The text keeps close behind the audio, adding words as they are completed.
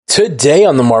Today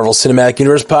on the Marvel Cinematic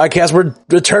Universe podcast, we're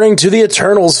returning to the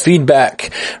Eternals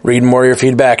feedback. Reading more of your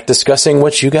feedback, discussing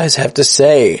what you guys have to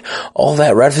say. All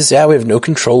that right this we have no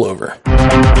control over.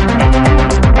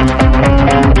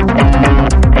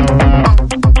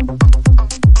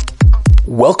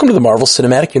 Welcome to the Marvel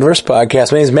Cinematic Universe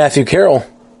podcast. My name is Matthew Carroll.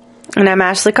 And I'm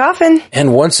Ashley Coffin.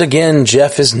 And once again,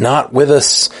 Jeff is not with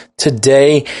us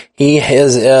today. He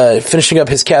is finishing up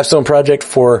his capstone project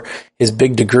for his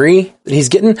big degree that he's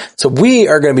getting. So we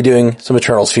are going to be doing some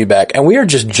Eternals feedback. And we are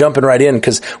just jumping right in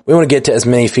because we want to get to as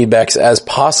many feedbacks as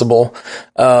possible.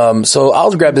 So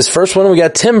I'll grab this first one. We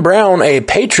got Tim Brown, a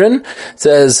patron,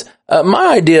 says,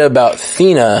 my idea about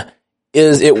Thena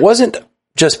is it wasn't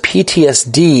just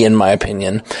PTSD, in my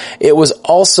opinion. It was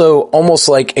also almost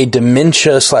like a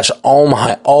dementia /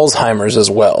 Alzheimer's as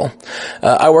well.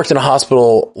 I worked in a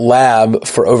hospital lab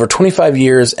for over 25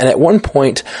 years, and at one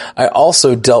point, I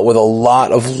also dealt with a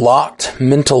lot of locked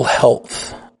mental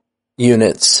health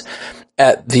units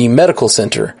at the medical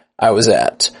center I was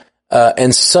at.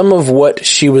 And some of what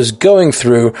she was going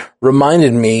through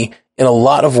reminded me in a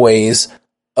lot of ways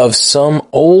of some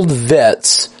old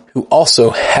vets who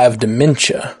also have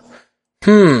dementia.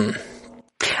 I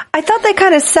thought they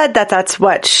kind of said that that's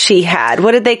what she had.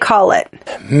 What did they call it?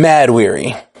 Mad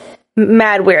weary.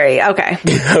 Mad weary. Okay.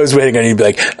 I was waiting on you to be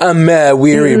like, I'm mad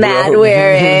weary, Mad bro.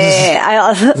 weary.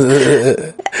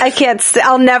 I can't,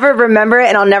 I'll never remember it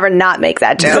and I'll never not make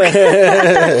that joke.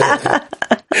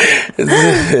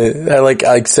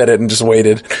 I said it and just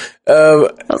waited. I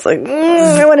was like,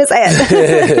 I want to say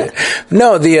it.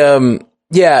 No,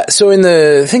 yeah, so in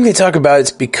the thing they talk about,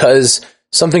 it's because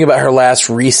something about her last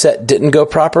reset didn't go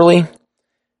properly.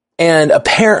 And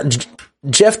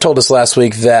Jeff told us last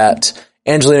week that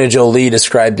Angelina Jolie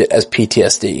described it as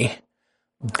PTSD.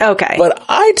 Okay. But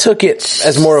I took it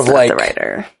as more of like... the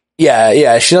writer.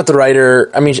 Yeah, she's not the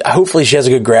writer. I mean, hopefully she has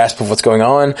a good grasp of what's going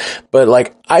on. But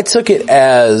like, I took it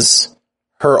as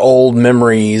her old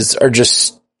memories are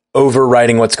just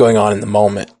overriding what's going on in the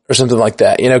moment or something like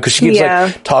that, because she keeps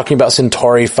like talking about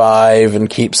Centauri 5 and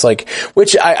keeps like,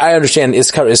 which I understand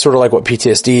is it's sort of like what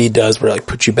PTSD does, where it like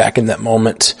puts you back in that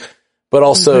moment, but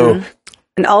also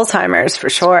and Alzheimer's for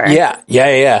sure.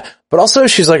 Yeah. But also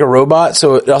she's like a robot,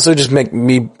 so it also just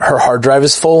her hard drive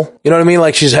is full. You know what I mean?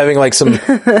 Like she's having like some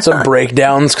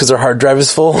breakdowns because her hard drive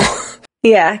is full.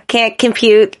 Yeah, can't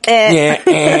compute.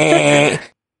 Yeah.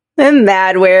 I'm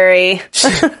mad weary.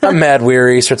 I'm mad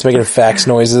weary. Starts making fax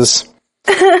noises.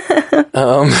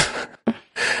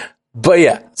 But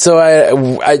yeah, so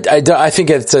I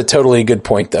think it's a totally good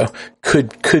point though.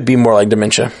 Could be more like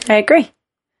dementia. I agree.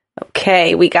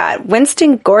 Okay, we got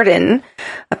Winston Gordon,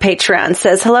 a Patreon,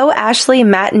 says, hello, Ashley,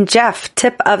 Matt, and Jeff.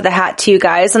 Tip of the hat to you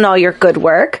guys and all your good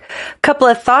work. Couple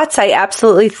of thoughts. I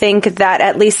absolutely think that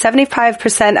at least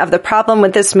 75% of the problem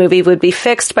with this movie would be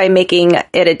fixed by making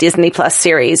it a Disney Plus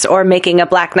series or making a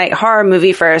Black Knight horror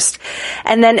movie first,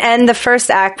 and then end the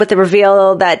first act with the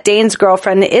reveal that Dane's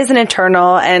girlfriend is an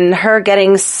Eternal and her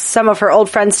getting some of her old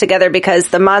friends together because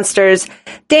the monsters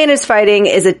Dane is fighting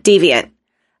is a deviant.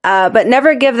 But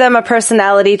never give them a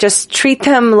personality. Just treat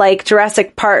them like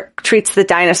Jurassic Park treats the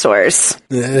dinosaurs.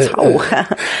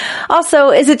 Also,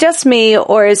 is it just me,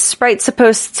 or is Sprite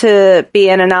supposed to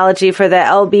be an analogy for the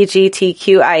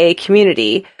LGBTQIA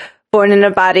community, born in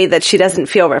a body that she doesn't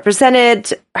feel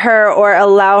represented her or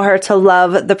allow her to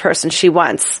love the person she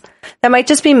wants? That might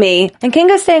just be me. And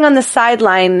Kingo staying on the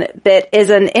sideline bit is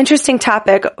an interesting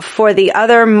topic for the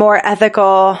other more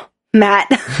ethical Matt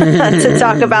to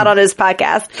talk about on his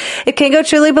podcast. If Kingo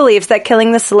truly believes that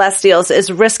killing the Celestials is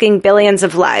risking billions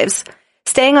of lives,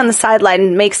 staying on the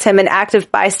sideline makes him an active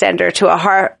bystander to a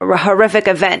horrific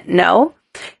event. No?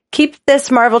 Keep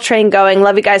this Marvel train going.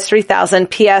 Love you guys 3000.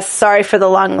 P.S. Sorry for the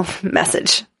long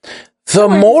message. The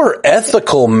more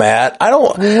ethical Matt. I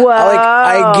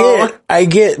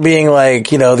get being like,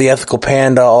 the ethical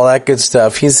panda, all that good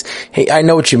stuff. I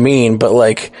know what you mean, but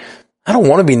like, I don't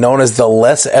want to be known as the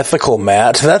less ethical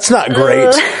Matt. That's not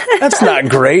great. That's not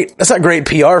great. That's not great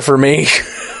PR for me.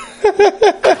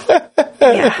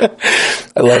 Yeah.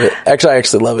 I love it. Actually, I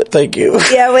actually love it. Thank you.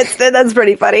 Yeah, that's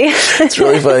pretty funny. It's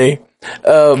really funny.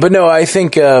 But no, I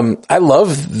think, I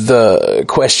love the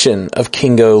question of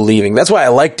Kingo leaving. That's why I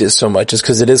liked it so much, is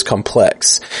because it is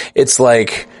complex. It's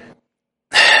like,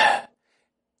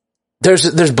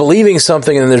 there's believing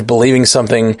something and then there's believing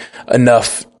something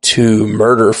enough to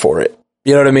murder for it.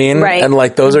 You know what I mean? Right. And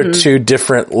like, those are two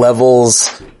different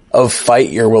levels of fight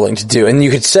you're willing to do. And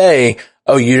you could say,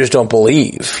 oh, you just don't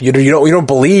believe. You don't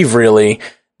believe really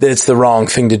that it's the wrong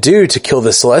thing to do to kill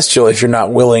the Celestial if you're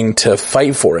not willing to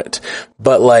fight for it.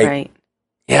 But like,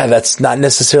 yeah, that's not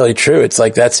necessarily true. It's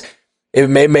like it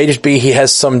may just be he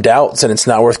has some doubts and it's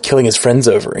not worth killing his friends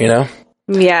over, you know?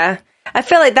 Yeah. I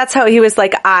feel like that's how he was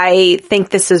like, I think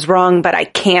this is wrong, but I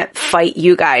can't fight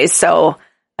you guys, so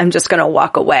I'm just going to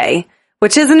walk away.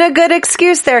 Which isn't a good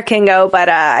excuse there, Kingo, but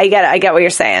I get what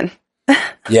you're saying.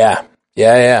 Yeah.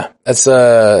 It's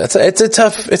a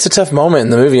tough moment in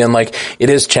the movie, and like it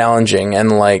is challenging,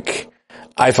 and like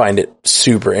I find it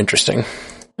super interesting.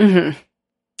 Mm-hmm.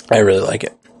 I really like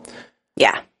it.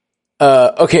 Yeah.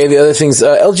 Okay, the other things,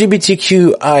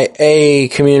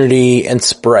 LGBTQIA community and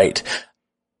Sprite.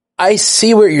 I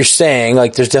see what you're saying.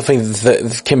 Like, there's definitely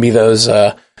can be those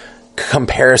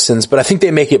comparisons, but I think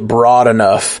they make it broad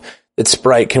enough that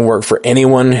Sprite can work for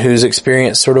anyone who's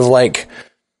experienced sort of like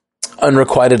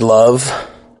unrequited love.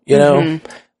 You know,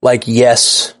 like,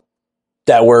 yes,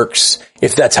 that works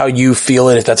if that's how you feel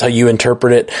it, if that's how you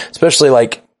interpret it. Especially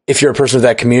like if you're a person of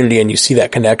that community and you see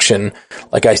that connection.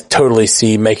 Like, I totally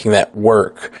see making that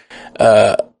work.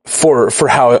 For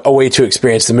how a way to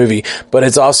experience the movie, but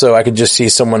it's also, I could just see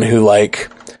someone who like,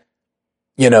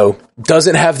 you know,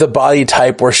 doesn't have the body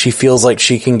type where she feels like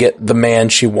she can get the man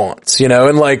she wants, you know,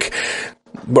 and like,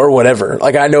 or whatever.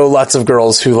 Like, I know lots of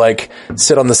girls who like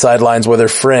sit on the sidelines where their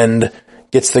friend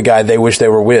gets the guy they wish they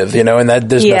were with, you know, and that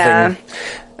there's nothing.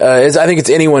 I think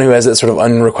it's anyone who has that sort of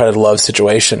unrequited love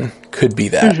situation could be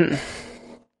that. Mm-hmm.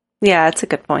 Yeah, that's a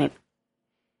good point.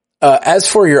 As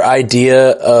for your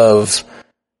idea of,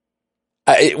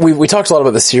 we talked a lot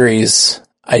about the series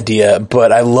idea,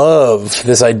 but I love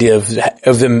this idea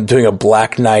of them doing a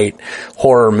Black Knight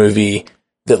horror movie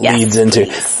that leads into,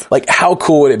 like, how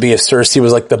cool would it be if Cersei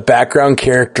was like the background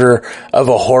character of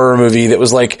a horror movie that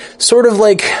was like sort of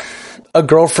like a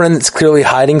girlfriend that's clearly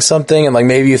hiding something, and like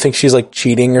maybe you think she's like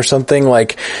cheating or something,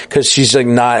 like because she's like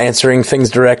not answering things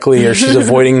directly or she's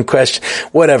avoiding questions,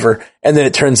 whatever, and then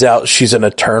it turns out she's an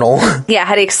Eternal. Yeah,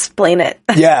 how do you explain it?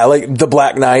 Yeah, like the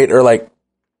Black Knight, or like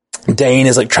Dane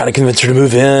is like trying to convince her to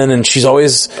move in, and she's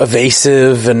always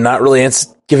evasive and not really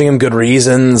giving him good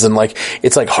reasons, and like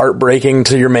it's like heartbreaking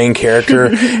to your main character.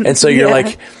 And so you're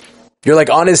like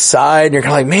on his side, and you're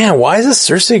kind of like, man, why is this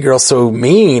Cersei girl so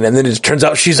mean? And then it turns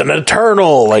out she's an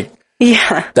Eternal. Like,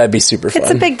 yeah, that'd be super fun.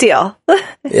 It's a big deal.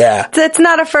 Yeah, it's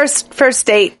not a first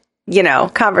date, you know,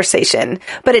 conversation,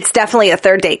 but it's definitely a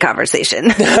third date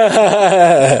conversation.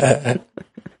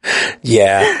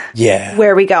 Yeah.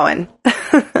 Where are we going?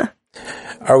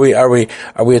 Are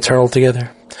we eternal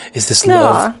together? Is this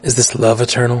love? Is this love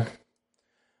eternal?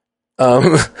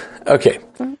 Okay.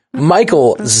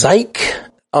 Michael Zeich,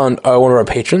 on one of our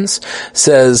patrons,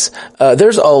 says,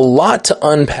 there's a lot to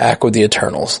unpack with the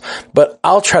Eternals, but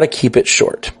I'll try to keep it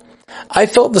short. I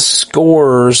felt the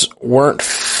scores weren't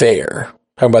fair.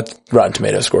 Talking about Rotten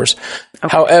Tomato scores.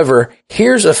 Okay. However,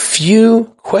 here's a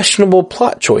few questionable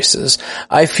plot choices.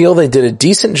 I feel they did a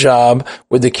decent job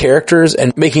with the characters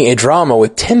and making a drama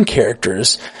with 10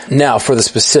 characters. Now for the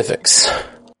specifics.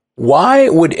 Why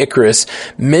would Ikaris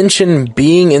mention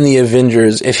being in the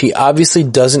Avengers if he obviously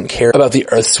doesn't care about the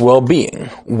Earth's well-being?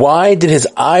 Why did his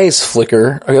eyes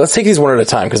flicker? Okay, let's take these one at a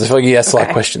time because I feel like he asked a lot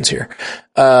of questions here.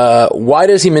 Why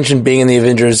does he mention being in the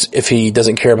Avengers if he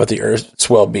doesn't care about the Earth's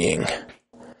well-being?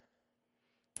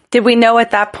 Did we know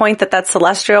at that point that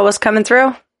Celestial was coming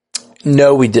through?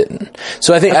 No, we didn't.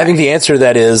 So I think the answer to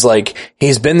that is like,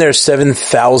 he's been there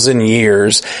 7,000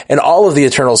 years, and all of the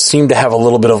Eternals seem to have a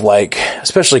little bit of like,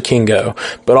 especially Kingo,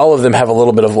 but all of them have a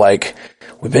little bit of like,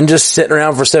 we've been just sitting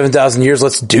around for 7,000 years,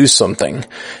 let's do something.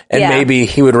 And maybe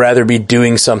he would rather be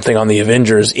doing something on the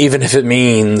Avengers, even if it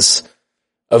means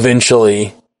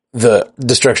eventually the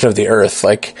destruction of the Earth.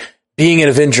 Like, being an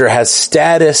Avenger has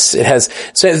status. It has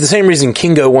the same reason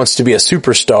Kingo wants to be a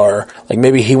superstar. Like,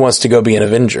 maybe he wants to go be an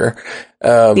Avenger.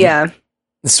 It's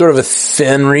sort of a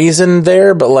thin reason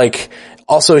there, but like,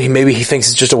 also maybe he thinks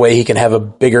it's just a way he can have a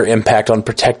bigger impact on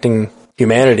protecting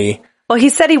humanity. Well, he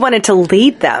said he wanted to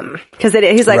lead them because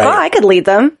he's like, I could lead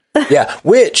them. Yeah.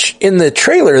 Which in the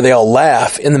trailer, they all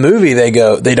laugh. In the movie, they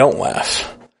don't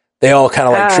laugh. They all kind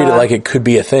of like treat it like it could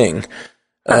be a thing.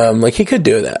 Like he could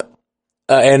do that.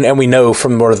 And we know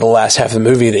from more of the last half of the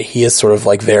movie that he is sort of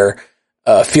like their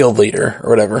field leader or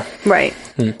whatever. Right.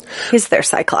 He's their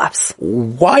Cyclops.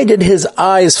 Why did his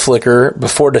eyes flicker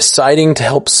before deciding to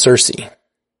help Cersei?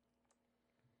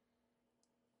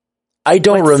 I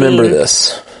don't remember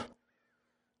this.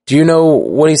 Do you know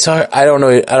what he's talking? I don't know.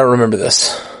 I don't remember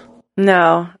this.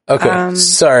 No. Okay.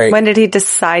 Sorry. When did he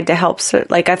decide to help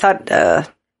Cersei? Like, I thought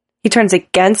he turns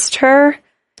against her.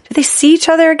 Did they see each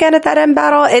other again at that end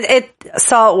battle? It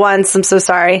saw it once. I'm so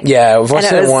sorry. Yeah, I've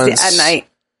watched it once at night.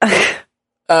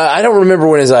 I don't remember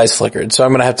when his eyes flickered, so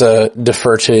I'm going to have to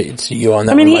defer to you on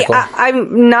that. I mean, one, Michael.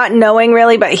 I'm not knowing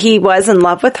really, but he was in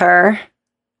love with her.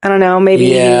 I don't know, maybe.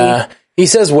 Yeah. He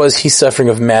says, was he suffering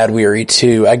of mad weary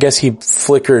too? I guess he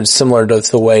flickered similar to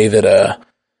the way that,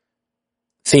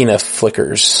 Athena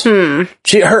flickers.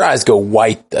 Her eyes go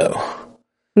white though.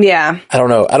 Yeah. I don't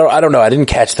know. I don't know. I didn't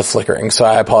catch the flickering, so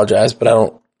I apologize, but I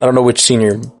don't know which scene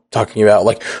you're talking about.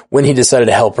 Like when he decided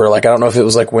to help her, like I don't know if it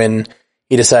was like when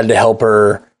he decided to help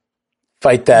her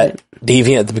fight that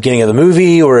deviant at the beginning of the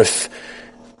movie, or if,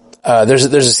 there's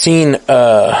a scene,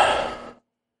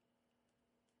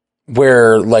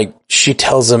 where like she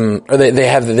tells him, or they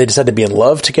decide to be in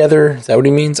love together. Is that what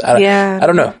he means? I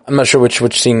don't know. I'm not sure which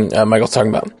scene Michael's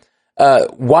talking about.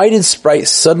 Why did Sprite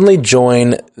suddenly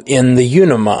join in the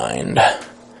Unimind?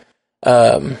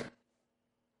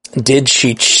 Did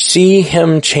she see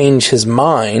him change his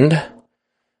mind?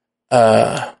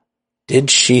 Did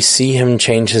she see him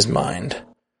change his mind?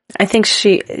 I think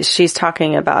she's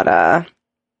talking about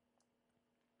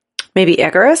maybe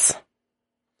Icarus.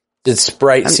 Did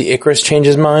Sprite see Icarus change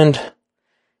his mind?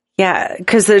 Yeah,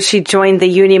 because she joined the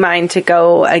Unimind to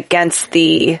go against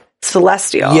the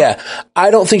Celestial. Yeah, I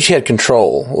don't think she had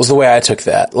control, was the way I took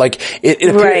that. Like, it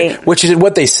appeared, Right. which is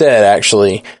what they said,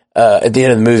 actually, at the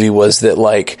end of the movie, was that,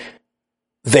 like,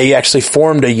 they actually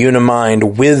formed a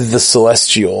Unimind with the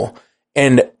Celestial,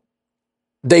 and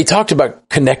they talked about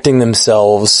connecting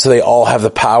themselves so they all have the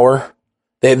power.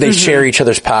 They share each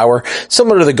other's power,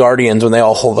 similar to the Guardians when they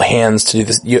all hold the hands to do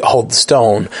this, you hold the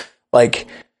stone. Like,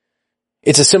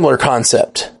 it's a similar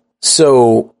concept.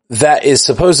 So that is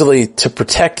supposedly to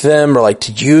protect them, or like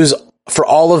to use for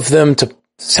all of them to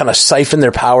kind of siphon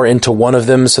their power into one of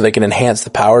them so they can enhance the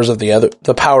powers of the other.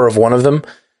 The power of one of them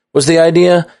was the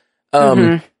idea.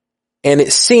 And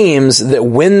it seems that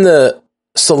when the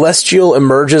Celestial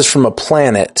emerges from a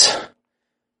planet,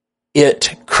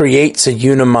 it creates a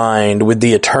Unimind with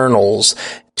the Eternals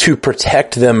to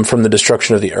protect them from the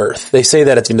destruction of the Earth. They say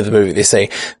that at the end of the movie. They say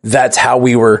that's how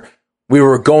we were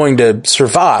going to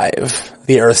survive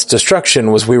the Earth's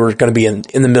destruction, was we were going to be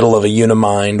in the middle of a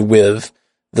Unimind with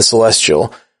the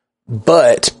Celestial.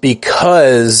 But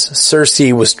because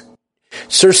Cersei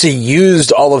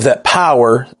used all of that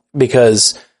power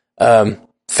because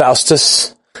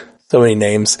Faustus, so many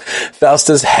names.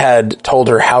 Faustus had told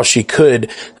her how she could,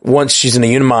 once she's in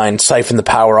a Unimind, siphon the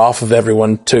power off of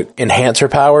everyone to enhance her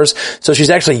powers. So she's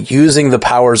actually using the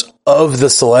powers of the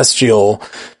Celestial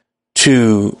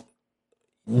to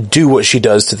do what she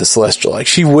does to the Celestial. Like,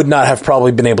 she would not have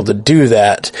probably been able to do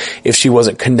that if she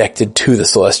wasn't connected to the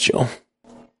Celestial.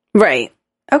 Right.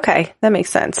 Okay. That makes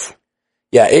sense.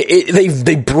 Yeah,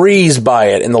 they breeze by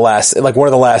it in the last, like one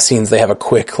of the last scenes, they have a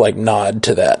quick like nod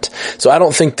to that. So I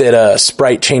don't think that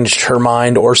Sprite changed her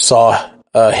mind or saw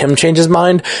him change his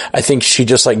mind. I think she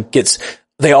just like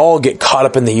they all get caught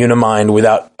up in the Unimind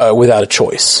without a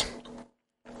choice.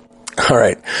 All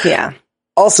right. Yeah.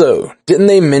 Also, didn't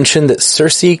they mention that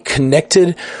Cersei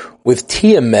connected with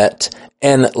Tiamat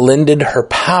and lended her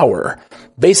power,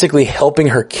 basically helping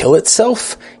her kill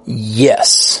itself?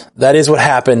 Yes, that is what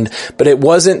happened, but it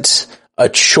wasn't a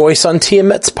choice on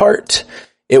Tiamat's part.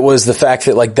 It was the fact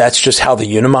that, like, that's just how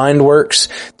the Unimind works,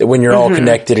 that when you're all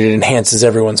connected, it enhances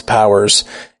everyone's powers.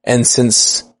 And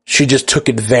since she just took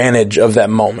advantage of that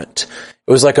moment,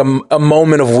 it was like a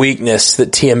moment of weakness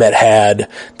that Tiamat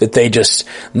had, that they just,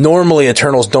 normally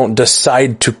Eternals don't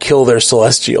decide to kill their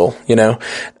Celestial, you know?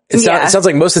 It sounds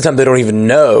like most of the time they don't even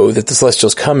know that the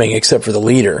Celestial's coming except for the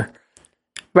leader.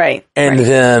 Right. And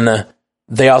then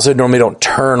they also normally don't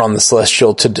turn on the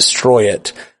Celestial to destroy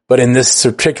it. But in this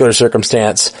particular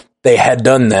circumstance, they had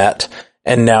done that.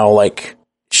 And now, like,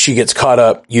 she gets caught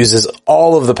up, uses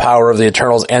all of the power of the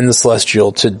Eternals and the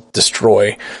Celestial to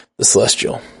destroy the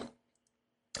Celestial.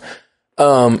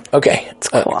 Okay.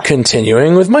 Cool.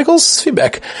 Continuing with Michael's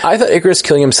feedback. I thought Icarus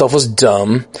killing himself was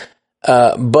dumb.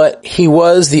 But he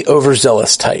was the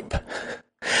overzealous type.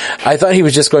 I thought he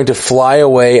was just going to fly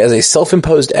away as a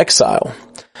self-imposed exile.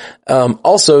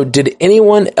 Also, did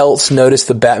anyone else notice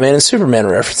the Batman and Superman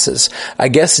references? I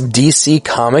guess DC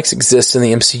Comics exists in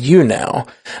the MCU now.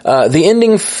 The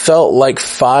ending felt like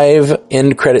 5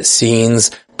 end credit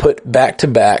scenes put back to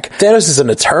back. Thanos is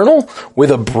an Eternal with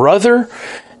a brother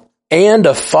and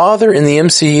a father in the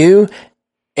MCU,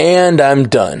 and I'm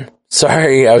done.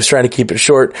 Sorry, I was trying to keep it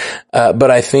short,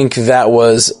 but I think that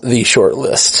was the short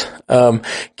list.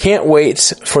 Can't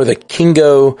wait for the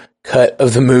Kingo cut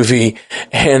of the movie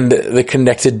and the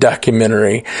connected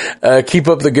documentary. Keep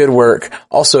up the good work.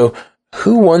 Also,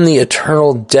 who won the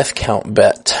Eternal death count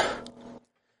bet?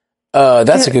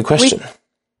 That's a good question.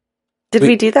 Did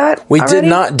we do that? We already? did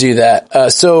not do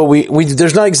that. So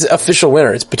there's not official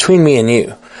winner. It's between me and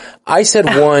you. I said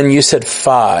 1, you said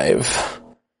 5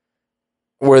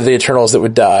 were the Eternals that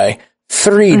would die.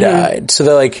 3 died. So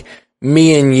they're like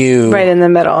me and you. Right in the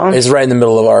middle. Is right in the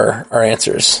middle of our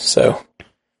answers. So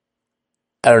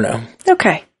I don't know.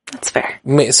 Okay. That's fair.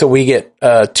 So we get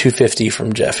 $250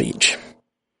 from Jeff each.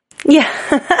 Yeah.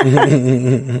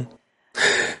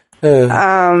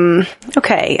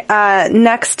 Okay.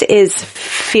 Next is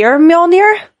Fear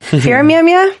Mjolnir. Fear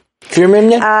Mjolnir. Fear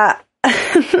Mjolnir.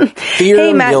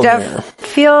 Hey Matt, Jeff.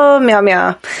 Feel meow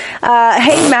meow.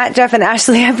 Hey Matt, Jeff, and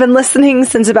Ashley. I've been listening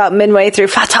since about midway through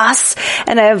Fatos,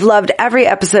 and I have loved every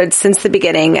episode since the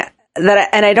beginning.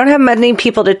 And I don't have many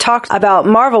people to talk about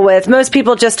Marvel with. Most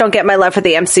people just don't get my love for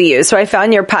the MCU. So I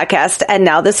found your podcast, and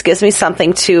now this gives me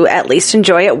something to at least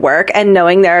enjoy at work, and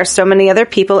knowing there are so many other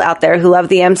people out there who love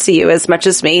the MCU as much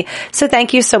as me. So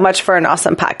thank you so much for an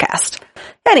awesome podcast.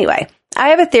 Anyway, I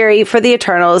have a theory for the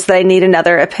Eternals that I need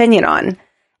another opinion on.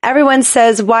 Everyone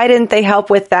says, why didn't they help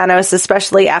with Thanos,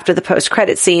 especially after the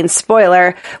post-credit scene,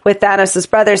 spoiler, with Thanos'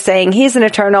 brother saying he's an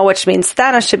Eternal, which means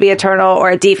Thanos should be Eternal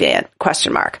or a Deviant, ?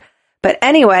 But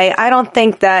anyway, I don't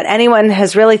think that anyone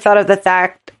has really thought of the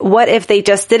fact, what if they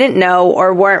just didn't know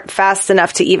or weren't fast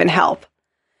enough to even help?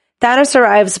 Thanos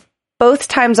arrives both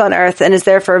times on Earth and is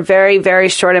there for a very, very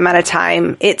short amount of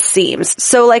time, it seems.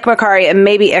 So like Makkari and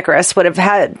maybe Icarus would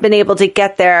have been able to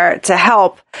get there to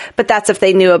help, but that's if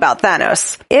they knew about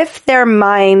Thanos. If their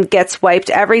mind gets wiped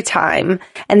every time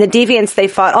and the deviants they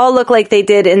fought all look like they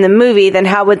did in the movie, then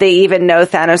how would they even know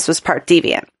Thanos was part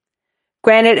deviant?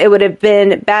 Granted, it would have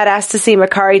been badass to see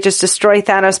Makkari just destroy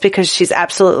Thanos because she's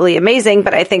absolutely amazing,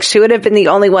 but I think she would have been the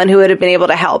only one who would have been able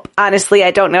to help. Honestly, I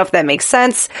don't know if that makes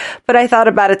sense, but I thought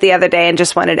about it the other day and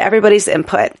just wanted everybody's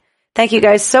input. Thank you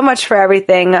guys so much for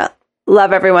everything.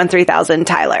 Love everyone, 3000,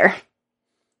 Tyler.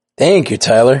 Thank you,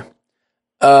 Tyler.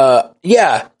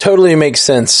 Yeah, totally makes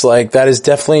sense. Like, that is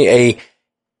definitely a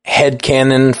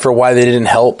headcanon for why they didn't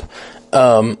help.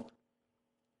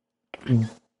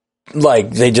 Like,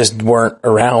 they just weren't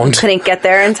around. Couldn't get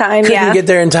there in time, Couldn't get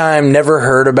there in time, never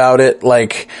heard about it.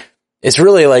 Like, it's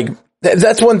really like,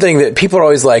 that's one thing that people are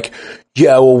always like,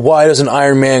 yeah, well, why doesn't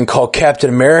Iron Man call Captain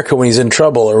America when he's in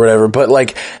trouble or whatever? But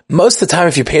like, most of the time,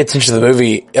 if you pay attention to the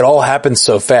movie, it all happens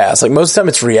so fast. Like, most of the time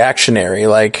it's reactionary.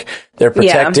 Like, they're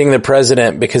protecting the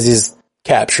president because he's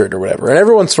captured or whatever. And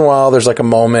every once in a while, there's like a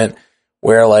moment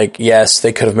where like, yes,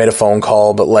 they could have made a phone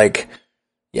call, but like,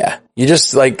 yeah, you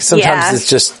just like, sometimes it's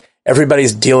just,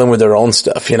 everybody's dealing with their own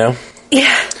stuff, you know?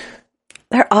 Yeah.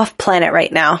 They're off planet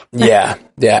right now. Yeah.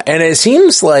 And it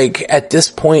seems like at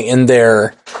this point in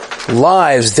their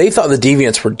lives, they thought the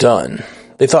deviants were done.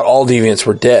 They thought all deviants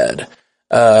were dead.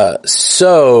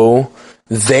 So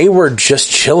they were just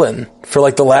chilling for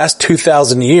like the last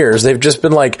 2,000 years. They've just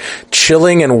been like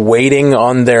chilling and waiting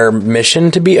on their mission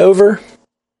to be over.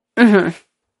 Mm-hmm.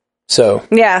 So.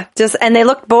 Yeah. And they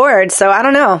looked bored. So I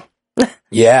don't know.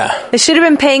 Yeah. They should have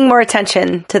been paying more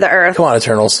attention to the Earth. Come on,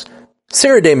 Eternals.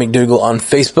 Sarah Day McDougal on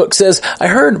Facebook says, I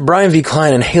heard Brian V.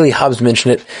 Klein and Haley Hobbs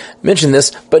mention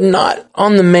this, but not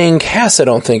on the main cast, I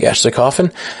don't think, Ashley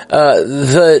Coffin.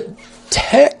 The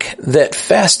tech that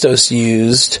Phastos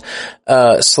used,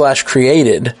 /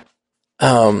 created,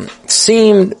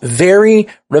 seemed very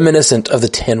reminiscent of the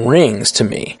Ten Rings to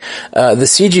me. The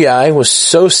CGI was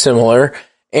so similar,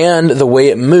 and the way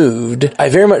it moved, I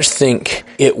very much think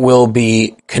it will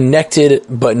be connected,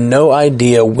 but no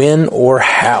idea when or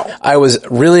how. I was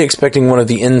really expecting one of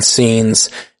the end scenes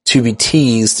to be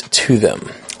teased to them.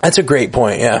 That's a great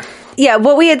point, yeah. Yeah,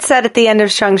 what we had said at the end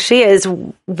of Shang-Chi is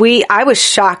I was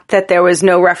shocked that there was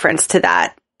no reference to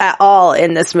that at all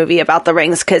in this movie about the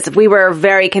rings, because we were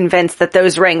very convinced that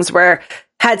those rings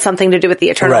had something to do with the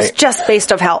Eternals, just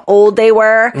based off how old they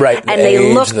were. Right. And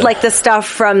they looked like the stuff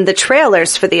from the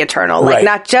trailers for the Eternal. Like,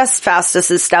 not just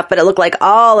Phastos' stuff, but it looked like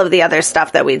all of the other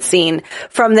stuff that we'd seen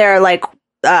from their, like,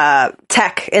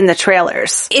 tech in the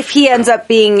trailers. If he ends up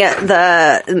being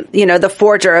the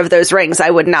forger of those rings,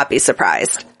 I would not be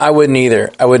surprised. I wouldn't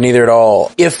either. At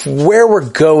all. If where we're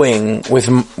going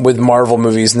with Marvel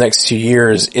movies next 2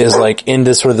 years is like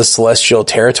into sort of the celestial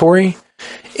territory,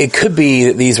 it could be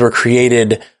that these were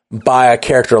created by a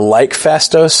character like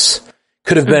Phastos,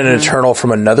 could have been an Eternal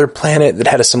from another planet that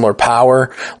had a similar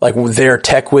power, like their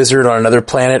tech wizard on another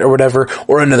planet or whatever,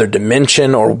 or another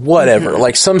dimension or whatever,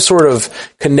 like some sort of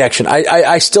connection.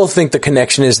 I still think the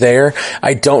connection is there.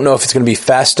 I don't know if it's going to be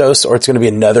Phastos or it's going to be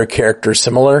another character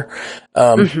similar.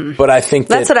 But I think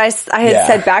that's what I had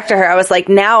said back to her. I was like,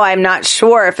 now I'm not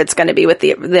sure if it's going to be with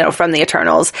the, from the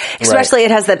Eternals, especially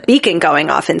it has that beacon going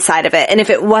off inside of it. And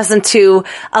if it wasn't to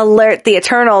alert the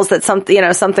Eternals that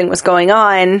something was going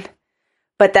on,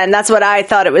 but then that's what I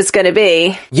thought it was going to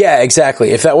be. Yeah, exactly.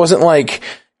 If that wasn't like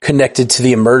connected to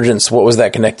the emergence, what was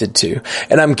that connected to?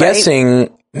 And I'm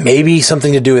guessing maybe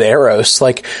something to do with Eros,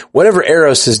 like whatever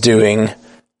Eros is doing,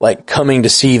 like coming to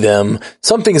see them,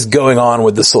 something's going on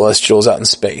with the Celestials out in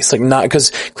space. Like not, cause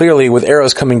clearly with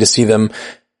Eros coming to see them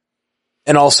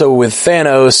and also with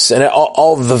Thanos and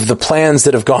all the plans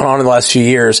that have gone on in the last few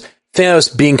years,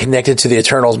 Thanos being connected to the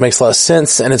Eternals makes a lot of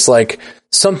sense. And it's like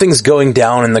something's going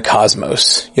down in the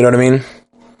cosmos. You know what I mean?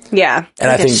 Yeah. And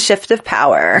like I think a shift of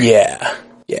power. Yeah.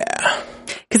 Yeah.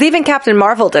 Cause even Captain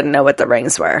Marvel didn't know what the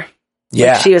rings were.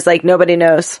 Yeah. Like she was like, nobody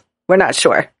knows. We're not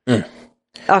sure.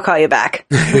 I'll call you back.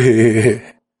 I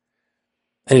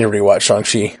need to rewatch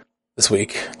Shang-Chi this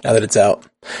week, now that it's out.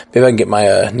 Maybe I can get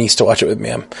my niece to watch it with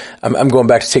me. I'm going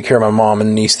back to take care of my mom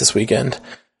and niece this weekend.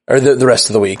 Or the rest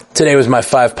of the week. Today was my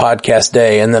 5 podcast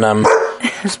day, and then I'm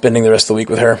spending the rest of the week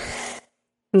with her.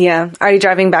 Yeah. Are you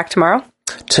driving back tomorrow?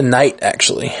 Tonight,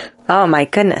 actually. Oh, my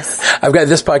goodness. I've got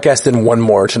this podcast and one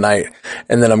more tonight,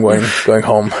 and then I'm going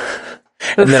home.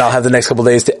 And then I'll have the next couple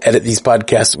days to edit these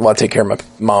podcasts while I take care of my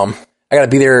mom. I gotta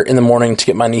be there in the morning to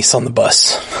get my niece on the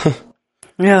bus.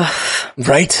 Yeah.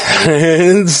 Right?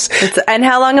 And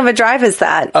how long of a drive is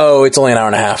that? Oh, it's only an hour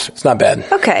and a half. It's not bad.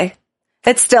 Okay.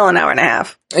 It's still an hour and a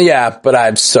half. Yeah, but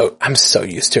I'm so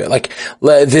used to it. Like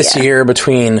this year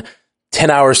between 10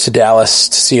 hours to Dallas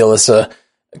to see Alyssa,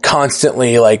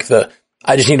 constantly like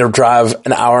I just need to drive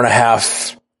an hour and a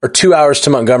half or 2 hours to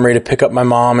Montgomery to pick up my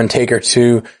mom and take her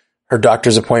to her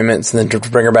doctor's appointments and then to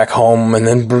bring her back home and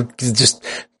then just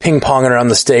ping-ponging around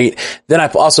the state. Then I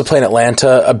also play in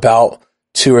Atlanta about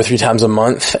 2 or 3 times a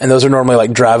month. And those are normally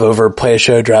like drive over, play a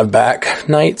show, drive back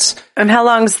nights. And how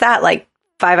long is that? Like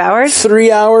 5 hours?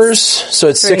 3 hours. So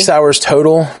it's 6 hours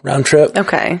total round trip.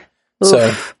 Okay. Oof.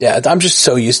 So yeah, I'm just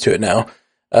so used to it now.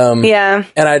 Yeah.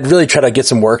 And I'd really try to get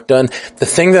some work done. The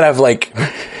thing that I've like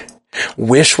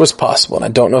wish was possible, and I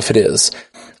don't know if it is,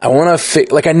 I want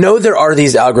to I know there are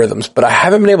these algorithms, but I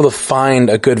haven't been able to find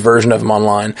a good version of them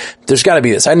online. There's got to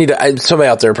be this. Somebody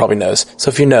out there probably knows. So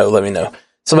if you know, let me know.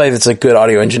 Somebody that's a good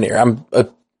audio engineer. I'm a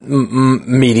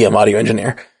medium audio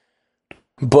engineer.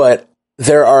 But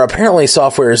there are apparently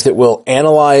softwares that will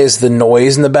analyze the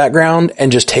noise in the background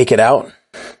and just take it out.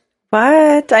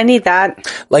 What? I need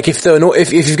that. Like if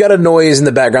you've got a noise in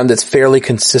the background that's fairly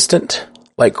consistent,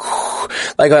 like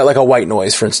a white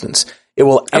noise, for instance, it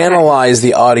will analyze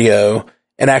the audio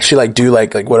and actually like do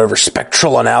like whatever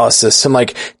spectral analysis and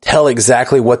like tell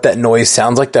exactly what that noise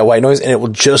sounds like, that white noise, and it will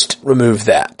just remove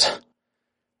that.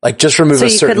 Like just remove a certain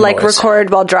noise. So you could like record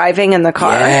while driving in the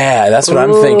car? Yeah, that's what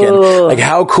I'm thinking. Like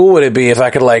how cool would it be if I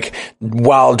could like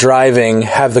while driving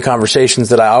have the conversations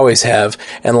that I always have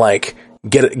and like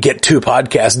get 2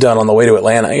 podcasts done on the way to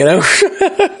Atlanta, you know?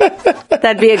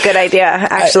 That'd be a good idea.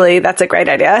 Actually, that's a great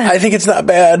idea. I think it's not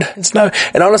bad. It's not,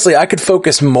 and honestly, I could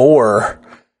focus more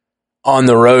on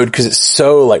the road because it's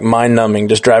so like mind numbing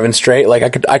just driving straight.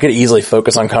 Like I could easily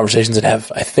focus on conversations and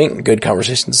have, I think, good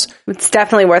conversations. It's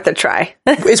definitely worth a try.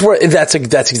 It's worth, that's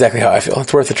exactly how I feel.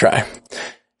 It's worth a try.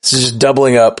 It's just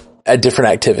doubling up at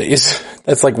different activities.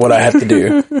 That's like what I have to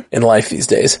do in life these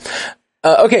days.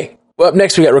 Okay. Well, up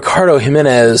next we got Ricardo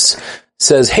Jimenez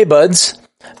says, "Hey buds,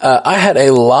 I had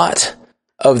a lot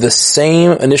of the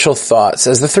same initial thoughts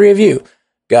as the 3 of you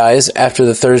guys after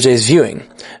the Thursday's viewing.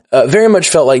 Very much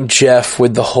felt like Jeff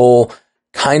with the whole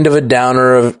kind of a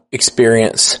downer of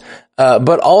experience,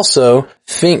 but also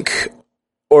think,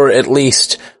 or at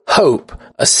least hope,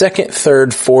 a second,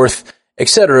 third, fourth,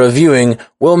 etc. viewing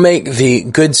will make the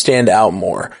good stand out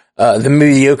more, the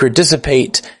mediocre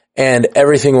dissipate, and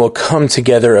everything will come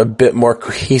together a bit more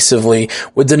cohesively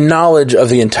with the knowledge of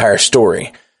the entire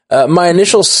story. My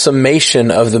initial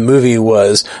summation of the movie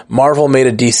was Marvel made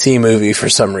a DC movie for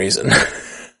some reason."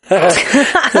 That's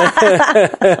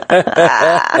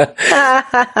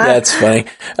funny.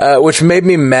 Which made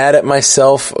me mad at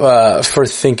myself for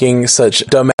thinking such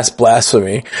dumbass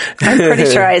blasphemy. I'm pretty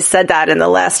sure I said that in the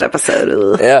last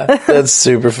episode. Yeah, that's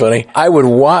super funny. I would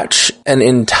watch an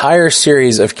entire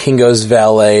series of Kingo's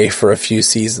Valet for a few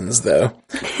seasons, though.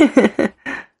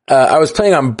 I was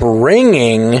planning on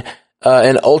bringing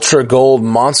an Ultra Gold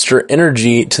Monster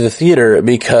Energy to the theater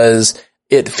because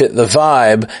it fit the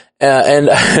vibe, and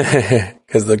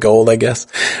because the gold, I guess.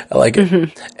 I like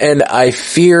it. And I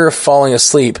fear falling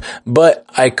asleep, but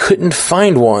I couldn't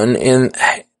find one in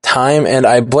time, and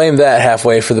I blame that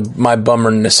halfway for my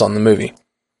bummerness on the movie.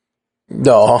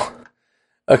 Oh.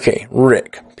 Okay,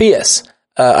 Rick. P.S.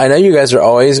 I know you guys are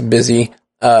always busy,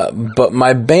 but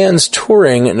my band's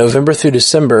touring November through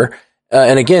December,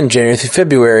 and again, January through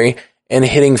February, and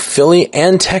hitting Philly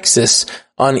and Texas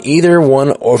on either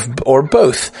one or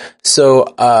both.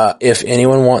 So, if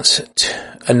anyone wants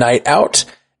a night out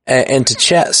and to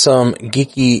chat some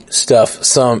geeky stuff,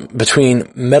 some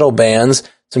between metal bands,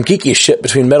 some geeky shit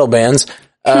between metal bands,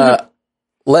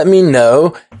 let me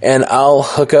know and I'll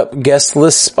hook up guest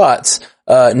list spots.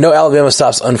 No Alabama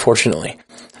stops, unfortunately.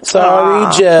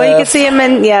 Sorry, Jeff. Well, you can see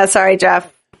him sorry,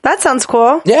 Jeff. That sounds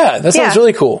cool. Yeah, that sounds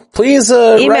really cool. Please,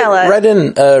 write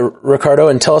in, Ricardo,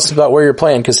 and tell us about where you're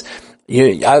playing, cause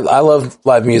I love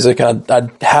live music, and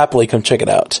I'd happily come check it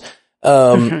out.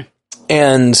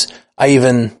 And I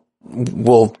even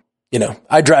will,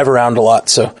 I drive around a lot,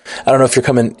 so I don't know if you're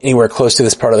coming anywhere close to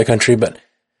this part of the country, but,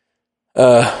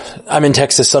 I'm in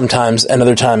Texas sometimes, and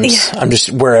other times I'm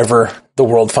just wherever the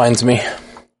world finds me.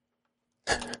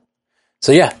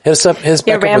 So yeah, hit us up.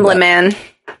 You're a rambling man.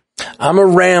 I'm a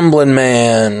rambling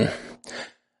man.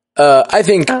 I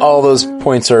think all those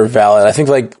points are valid. I think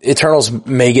like Eternals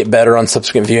may get better on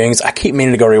subsequent viewings. I keep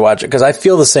meaning to go rewatch it because I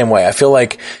feel the same way. I feel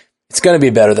like it's going to be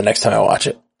better the next time I watch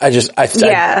it. I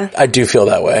do feel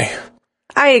that way.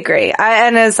 I agree.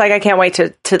 And it's like, I can't wait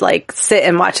to like sit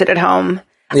and watch it at home.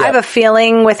 Yeah. I have a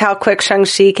feeling with how quick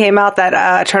Shang-Chi came out that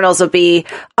Eternals will be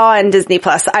on Disney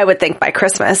Plus, I would think by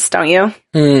Christmas, don't you?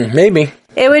 Maybe.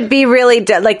 It would be really,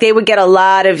 like they would get a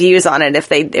lot of views on it if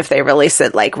they release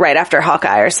it like right after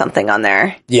Hawkeye or something on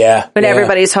there. Yeah. When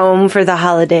everybody's home for the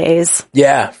holidays.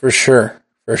 Yeah, for sure.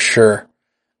 For sure.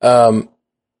 Yeah,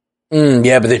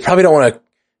 but they probably don't want to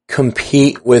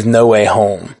compete with No Way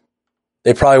Home.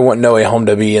 They probably want No Way Home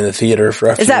to be in the theater for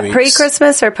a few weeks. Is that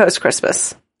pre-Christmas or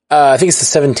post-Christmas? I think it's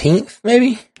the 17th,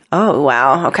 maybe. Oh,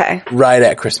 wow. Okay. Right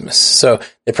at Christmas. So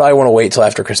they probably want to wait till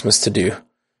after Christmas to do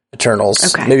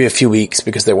Eternals. Okay. Maybe a few weeks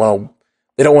because they don't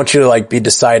want you to like be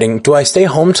deciding, do I stay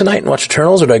home tonight and watch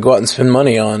Eternals or do I go out and spend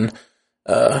money on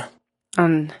the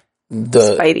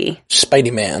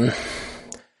Spidey Man?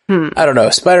 I don't know.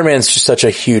 Spider-Man's just such a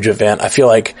huge event. I feel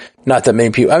like not that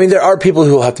many people, I mean, there are people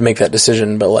who will have to make that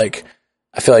decision, but like,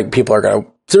 I feel like people are going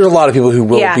to, there's a lot of people who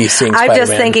will be seeing Spider-Man. I'm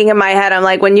just thinking in my head, I'm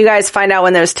like, when you guys find out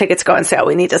when those tickets go on sale,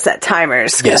 we need to set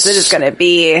timers because it is going to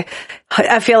be,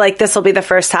 I feel like this will be the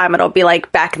first time it'll be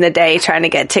like back in the day trying to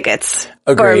get tickets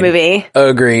for a movie.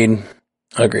 Agreed.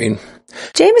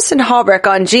 Jameson Hallbrook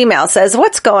on Gmail says,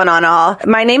 what's going on all?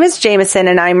 My name is Jameson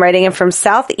and I'm writing in from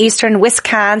southeastern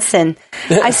Wisconsin.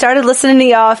 I started listening to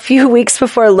y'all a few weeks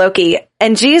before Loki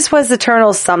and geez was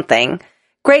Eternals something.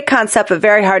 Great concept, but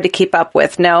very hard to keep up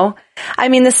with, no? I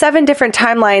mean, the 7 different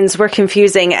timelines were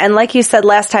confusing, and like you said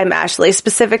last time, Ashley,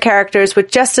 specific characters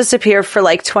would just disappear for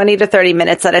like 20 to 30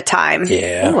 minutes at a time.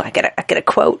 Yeah. Ooh, I get a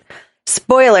quote.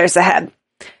 Spoilers ahead.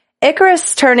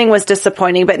 Icarus turning was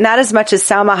disappointing, but not as much as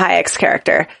Salma Hayek's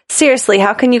character. Seriously,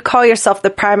 how can you call yourself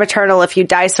the Prime Eternal if you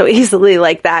die so easily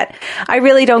like that? I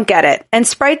really don't get it. And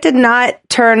Sprite did not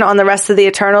turn on the rest of the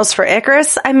Eternals for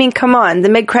Icarus? I mean, come on. The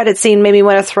mid-credit scene made me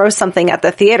want to throw something at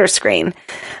the theater screen.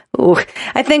 Ooh,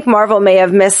 I think Marvel may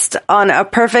have missed on a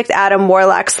perfect Adam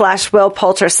Warlock / Will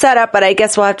Poulter setup, but I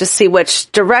guess we'll have to see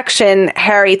which direction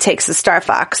Harry takes as Star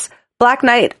Fox. Black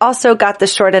Knight also got the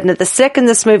short end of the stick in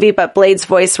this movie, but Blade's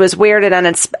voice was weird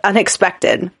and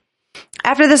unexpected.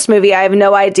 After this movie, I have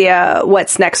no idea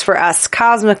what's next for us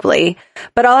cosmically,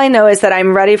 but all I know is that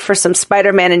I'm ready for some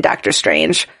Spider-Man and Doctor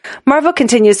Strange. Marvel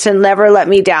continues to never let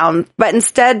me down, but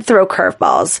instead throw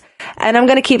curveballs. And I'm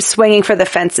going to keep swinging for the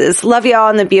fences. Love y'all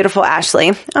and the beautiful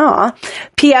Ashley. Aw.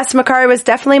 P.S. Makkari was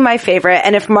definitely my favorite,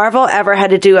 and if Marvel ever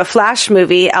had to do a Flash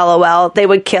movie, LOL, they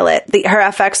would kill it. Her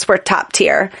effects were top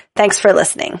tier. Thanks for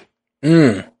listening.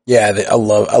 Yeah, I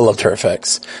loved her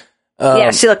effects.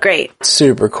 Yeah, she looked great.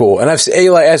 Super cool. And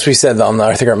as we said on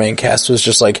I think our main cast was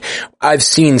just like, I've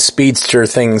seen Speedster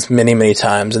things many, many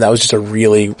times, and that was just a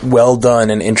really well done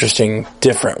and interesting,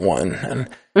 different one, and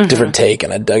different take,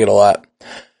 and I dug it a lot.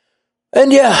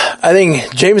 And yeah, I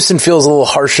think Jameson feels a little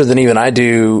harsher than even I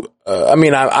do. I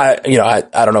mean, I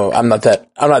don't know. I'm not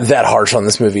that harsh on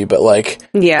this movie, but like,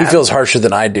 he feels harsher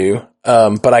than I do.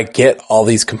 But I get all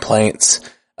these complaints.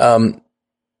 The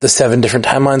 7 different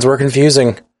timelines were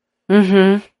confusing.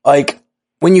 Like,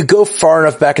 when you go far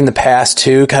enough back in the past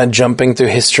too, kind of jumping through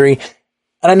history,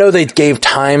 and I know they gave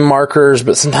time markers,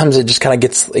 but sometimes it just kind of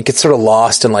gets sort of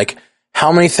lost in like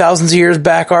how many thousands of years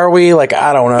back are we? Like,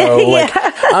 I don't know. Like,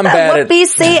 I'm bad at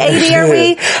BC 80 are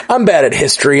we? I'm bad at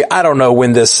history. I don't know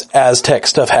when this Aztec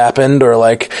stuff happened, or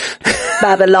like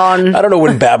Babylon. I don't know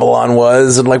when Babylon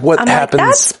was, and like what happens. Like,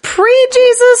 that's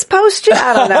pre-Jesus, post-Jesus.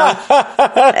 I don't know.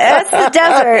 It's the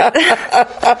desert.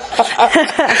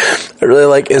 I really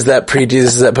like, is that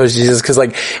pre-Jesus, is that post-Jesus? Because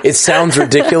like it sounds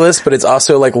ridiculous, but it's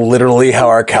also like literally how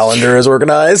our calendar is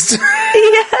organized.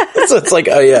 So it's like,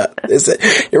 oh yeah,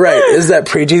 you're right. Is that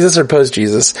pre-Jesus or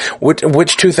post-Jesus?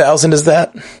 Which 2000 is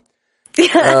that?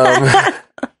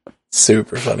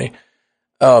 Super funny.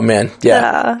 Oh man.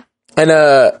 Yeah. And,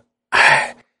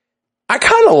 I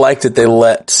kind of like that they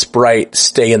let Sprite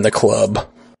stay in the club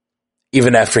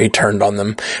even after he turned on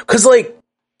them. Cause like,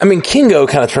 I mean, Kingo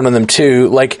kind of turned on them too.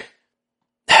 Like,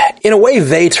 in a way,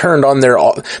 they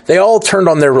all turned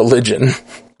on their religion,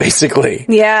 basically.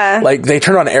 Yeah. Like, they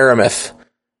turned on Aramith.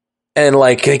 And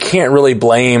like, they can't really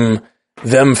blame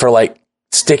them for like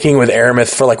sticking with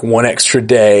Aramith for like one extra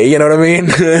day. You know what I mean?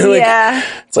 Like, yeah.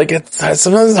 It's like,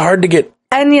 sometimes it's hard to get.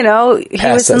 And he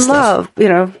was in love,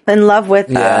 in love with,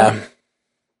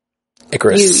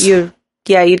 Icarus. You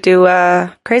do,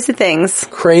 crazy things.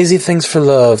 Crazy things for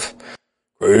love.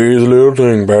 Crazy little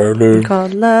thing, baby.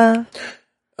 Called love.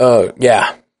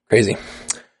 Yeah. Crazy.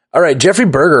 All right. Jeffrey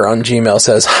Berger on Gmail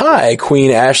says, hi,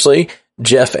 Queen Ashley,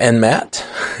 Jeff, and Matt.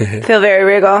 Feel very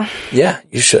regal. Yeah,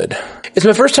 you should. It's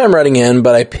my first time writing in,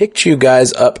 but I picked you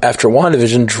guys up after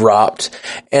WandaVision dropped,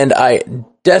 and I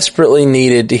desperately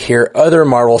needed to hear other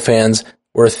Marvel fans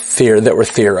that were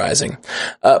theorizing.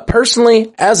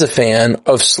 Personally, as a fan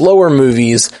of slower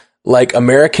movies like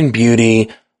American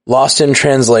Beauty, Lost in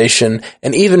Translation,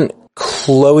 and even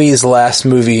Chloe's last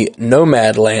movie,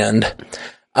 Nomadland,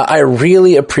 I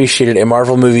really appreciated a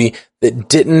Marvel movie that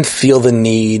didn't feel the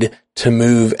need to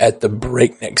move at the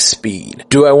breakneck speed.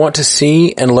 Do I want to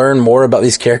see and learn more about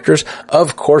these characters?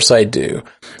 Of course I do.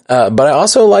 But I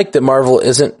also like that Marvel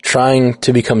isn't trying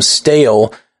to become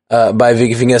stale by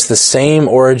giving us the same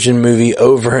origin movie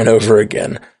over and over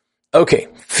again. Okay,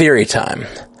 theory time.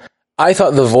 I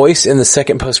thought the voice in the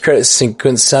second post-credits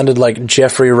sequence sounded like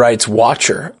Jeffrey Wright's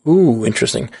Watcher. Ooh,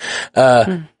 interesting.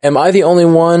 Am I the only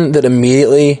one that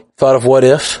immediately thought of What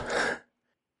If?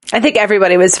 I think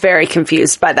everybody was very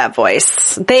confused by that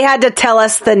voice. They had to tell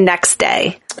us the next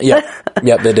day. Yep,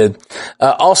 they did.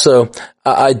 Also,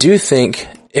 I do think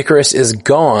Icarus is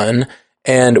gone,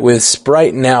 and with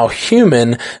Sprite now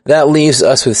human, that leaves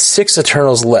us with 6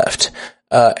 Eternals left.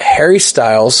 Harry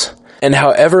Styles, and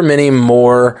however many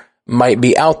more might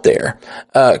be out there.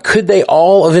 Could they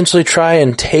all eventually try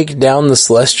and take down the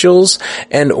Celestials?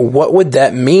 And what would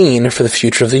that mean for the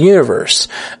future of the universe?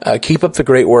 Keep up the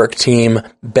great work, team.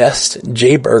 Best,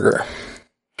 Jay Berger.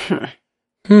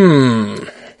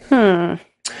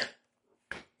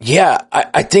 Yeah,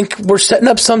 I think we're setting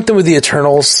up something with the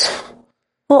Eternals.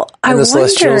 Well, I wonder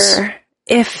Celestials.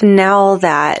 if now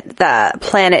that the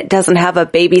planet doesn't have a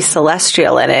baby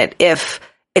Celestial in it, if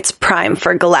it's prime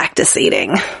for Galactus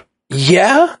eating.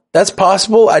 Yeah, that's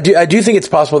possible. I do think it's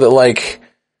possible that like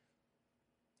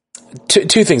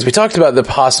two things. We talked about the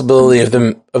possibility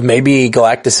of maybe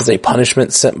Galactus is a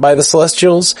punishment sent by the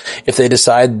Celestials if they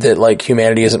decide that like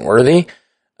humanity isn't worthy.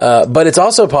 But it's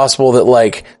also possible that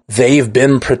like they've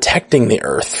been protecting the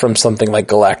Earth from something like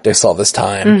Galactus all this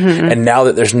time. And now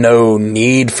that there's no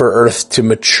need for Earth to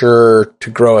mature to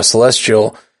grow a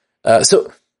Celestial.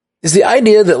 So is the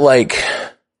idea that like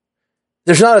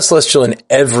there's not a Celestial in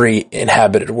every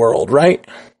inhabited world, right?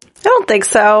 I don't think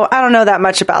so. I don't know that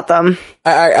much about them.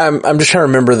 I'm just trying to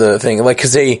remember the thing, like,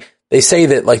 cause they say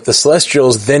that like the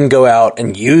Celestials then go out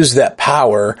and use that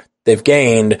power they've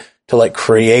gained to like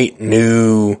create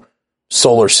new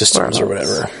solar systems or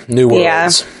whatever, new worlds. Yeah.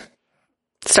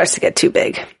 Starts to get too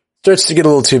big. Starts to get a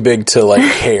little too big to like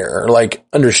care, like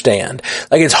understand.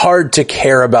 Like it's hard to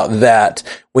care about that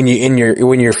when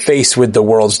you're faced with the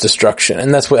world's destruction.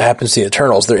 And that's what happens to the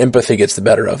Eternals. Their empathy gets the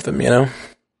better of them, you know?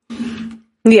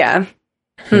 Yeah.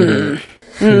 I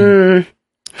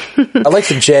like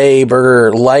that Jay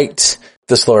Berger liked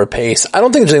the slower pace. I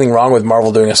don't think there's anything wrong with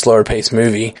Marvel doing a slower pace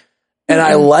movie. And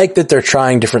I like that they're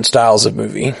trying different styles of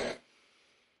movie.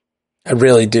 I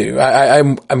really do.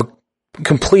 I'm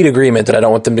complete agreement that I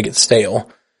don't want them to get stale.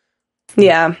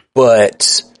 Yeah.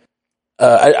 But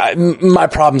my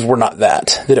problems were not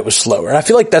that it was slower. And I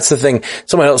feel like that's the thing.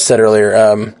 Someone else said earlier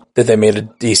that they made a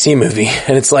DC movie,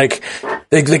 and it's like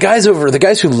the guys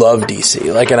who love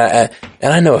DC, like, and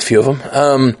I know a few of them.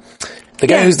 The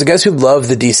guys who love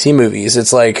the DC movies,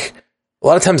 it's like a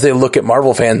lot of times they look at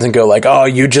Marvel fans and go like, "Oh,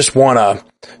 you just want a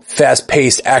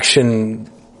fast-paced action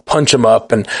punch 'em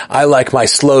up and I like my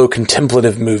slow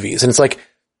contemplative movies. And it's like,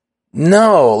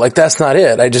 no, like that's not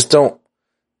it. I just don't,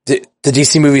 the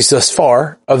DC movies thus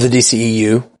far of the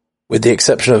DCEU, with the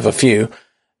exception of a few,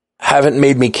 haven't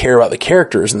made me care about the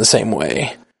characters in the same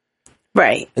way.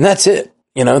 Right. And that's it.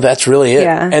 You know, that's really it.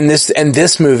 Yeah. And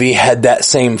this movie had that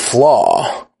same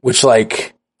flaw, which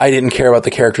like, I didn't care about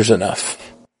the characters enough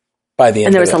by the end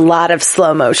And there of was a lot of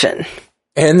slow motion.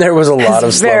 And there was a lot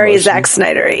of slow very motion. Zack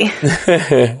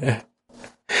Snyder-y.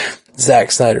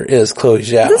 Zack Snyder is Chloe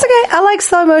Zhao. That's okay. I like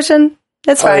slow motion.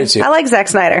 It's fine. I like Zack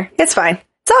Snyder. It's fine.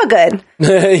 It's all good.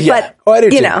 Yeah. But, I do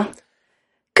too. you know,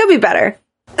 could be better.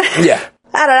 Yeah.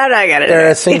 I'm not gonna do There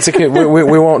are it. things that could,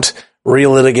 we won't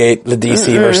relitigate the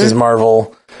DC versus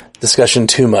Marvel discussion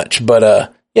too much,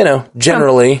 but, you know,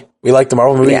 generally we like the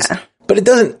Marvel movies, but it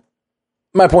doesn't,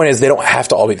 my point is they don't have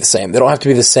to all be the same. They don't have to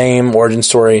be the same origin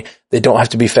story. They don't have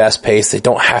to be fast paced. They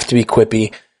don't have to be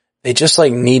quippy. They just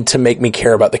like need to make me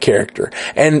care about the character.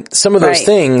 And some of those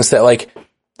things that like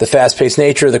the fast paced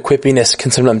nature, the quippiness can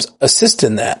sometimes assist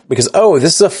in that because, oh,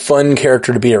 this is a fun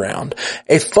character to be around.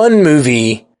 A fun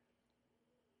movie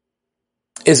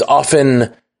is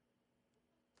often,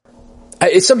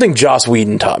 it's something Joss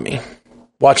Whedon taught me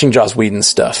watching Joss Whedon's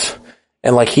stuff.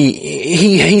 And like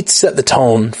he set the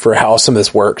tone for how some of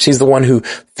this works. He's the one who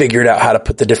figured out how to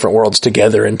put the different worlds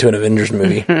together into an Avengers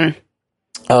movie.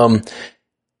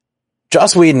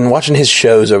 Joss Whedon, watching his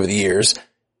shows over the years,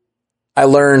 I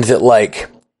learned that like,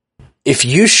 if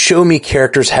you show me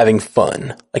characters having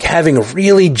fun, like having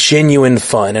really genuine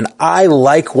fun, and I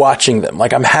like watching them,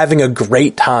 like I'm having a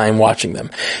great time watching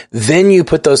them, then you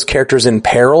put those characters in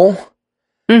peril.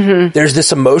 There's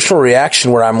this emotional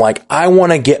reaction where I'm like, I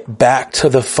want to get back to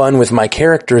the fun with my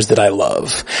characters that I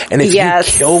love. And if you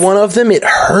kill one of them, it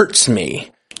hurts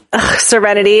me.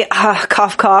 Serenity.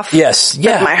 Cough, cough. Yes.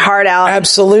 Yeah. Rip my heart out.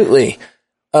 Absolutely.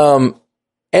 And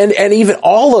even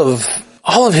all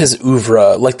of his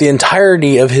oeuvre, like the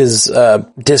entirety of his,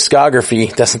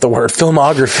 discography, that's not the word,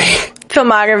 filmography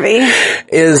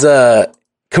is,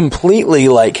 completely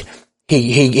like,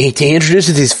 he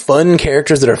introduces these fun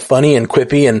characters that are funny and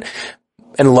quippy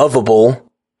and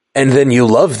lovable, and then you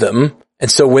love them.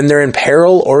 And so when they're in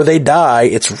peril or they die,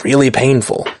 it's really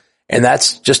painful. And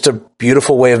that's just a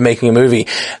beautiful way of making a movie.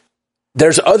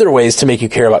 There's other ways to make you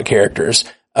care about characters.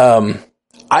 I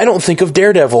don't think of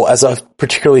Daredevil as a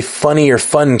particularly funny or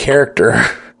fun character.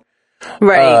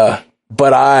 Right.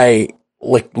 But I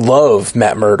like love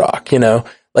Matt Murdock, you know,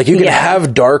 like you can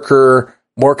have darker,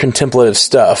 more contemplative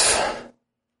stuff.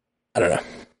 I don't know.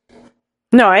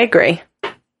 No, I agree.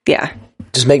 Yeah.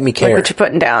 Just make me care. Like what you're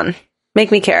putting down.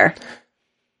 Make me care.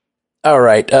 All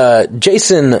right.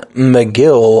 Jason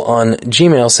McGill on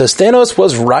Gmail says Thanos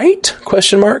was right? ?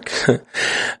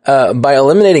 By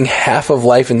eliminating half of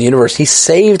life in the universe, he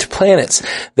saved planets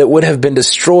that would have been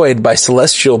destroyed by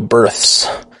celestial births.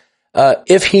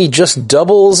 If he just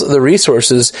doubles the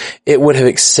resources, it would have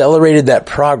accelerated that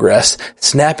progress.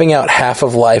 Snapping out half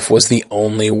of life was the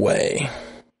only way.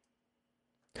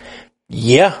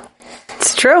 Yeah.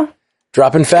 It's true.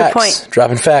 Dropping facts. Good point.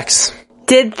 Dropping facts.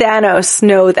 Did Thanos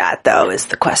know that, though, is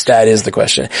the question. That is the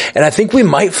question. And I think we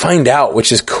might find out,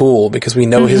 which is cool, because we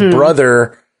know his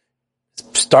brother,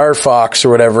 Star Fox or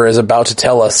whatever, is about to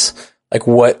tell us, like,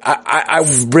 what...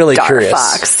 I'm really curious.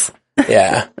 Star Fox.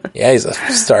 Yeah. Yeah, he's a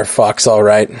Star Fox, all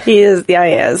right. He is. Yeah,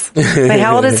 he is. Wait,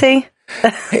 how old is he?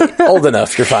 Old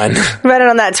enough, you're fine. Running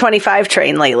on that 25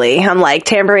 train lately. I'm like,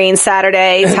 Tambourine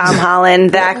Saturday, Tom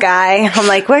Holland, that guy. I'm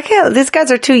like, what? These guys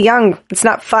are too young. It's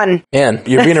not fun. Man,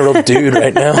 you're being a real dude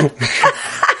right now.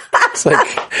 It's like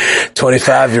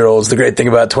 25-year-olds. The great thing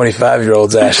about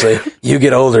 25-year-olds, Ashley, you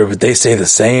get older, but they stay the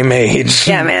same age.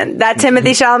 Yeah, man. That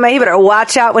Timothée Chalamet, you better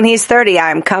watch out when he's 30.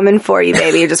 I'm coming for you,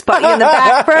 baby. You're just putting you in the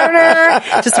back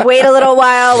burner. Just wait a little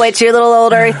while. Wait till you're a little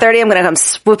older. 30, I'm going to come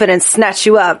swooping and snatch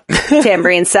you up.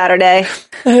 Tambourine Saturday.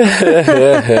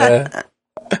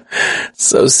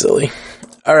 So silly.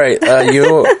 All right,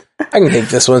 I can take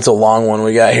this one. It's a long one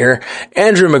we got here.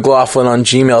 Andrew McLaughlin on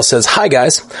Gmail says, "Hi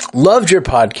guys, loved your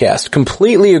podcast.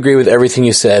 Completely agree with everything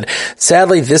you said.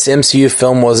 Sadly, this MCU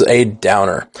film was a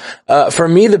downer. For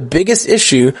me, the biggest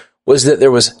issue was that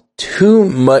there was too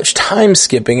much time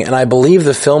skipping, and I believe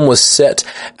the film was set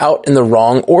out in the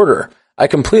wrong order. I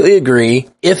completely agree.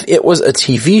 If it was a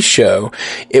TV show,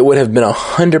 it would have been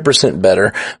 100%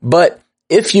 better, but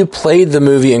if you played the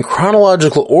movie in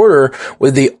chronological order,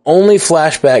 with the only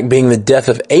flashback being the death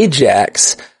of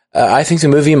Ajax, I think the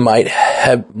movie might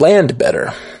have landed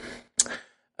better."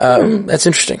 That's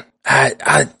interesting.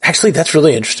 Actually, that's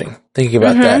really interesting thinking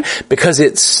about that, because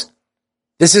this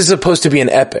is supposed to be an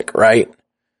epic, right?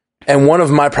 And one of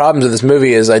my problems with this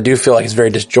movie is I do feel like it's very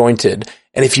disjointed.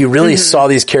 And if you really saw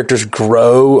these characters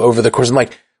grow over the course, I'm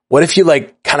like, what if you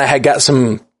like kind of had got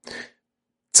some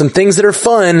things that are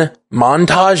fun,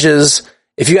 montages.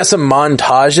 If you got some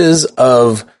montages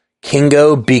of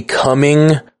Kingo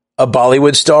becoming a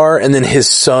Bollywood star and then his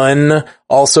son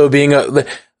also being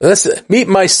let's meet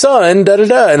my son,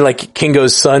 and like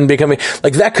Kingo's son becoming,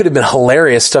 like that could have been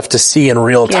hilarious stuff to see in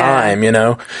real time, you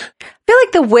know? I feel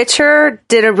like The Witcher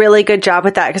did a really good job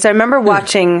with that because I remember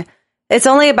watching, it's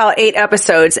only about 8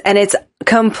 episodes and it's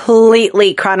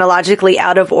completely chronologically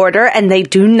out of order and they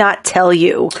do not tell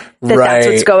you that that's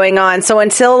what's going on. So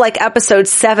until like episode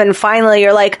 7, finally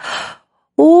you're like,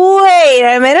 wait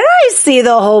a minute, I see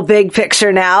the whole big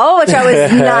picture now, which I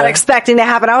was not expecting to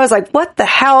happen. I was like, what the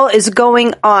hell is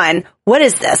going on? What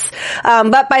is this?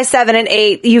 But by 7 and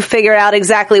 8, you figure out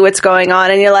exactly what's going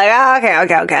on and you're like, okay,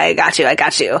 I got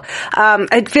you.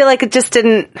 I feel like it just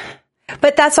didn't,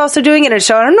 but that's also doing it in a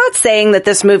show. And I'm not saying that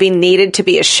this movie needed to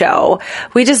be a show.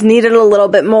 We just needed a little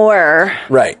bit more.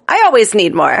 Right. I always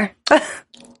need more. It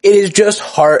is just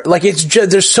hard. Like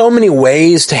there's so many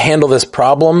ways to handle this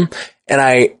problem. And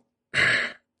I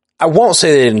won't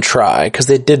say they didn't try, because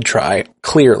they did try,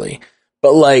 clearly.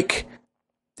 But, like,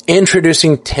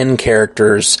 introducing 10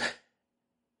 characters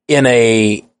in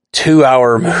a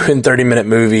 2-hour and 30-minute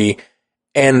movie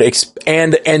and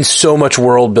so much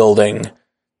world building,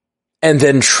 and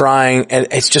then trying, and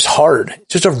it's just hard.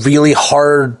 It's just a really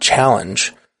hard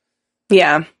challenge.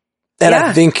 Yeah. And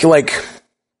I think, like,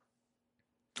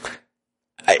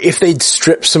 if they'd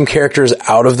stripped some characters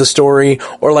out of the story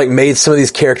or like made some of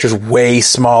these characters way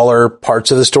smaller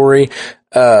parts of the story,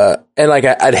 and like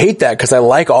I'd hate that because I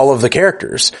like all of the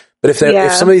characters. But if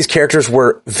some of these characters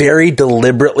were very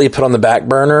deliberately put on the back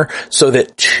burner so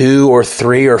that 2 or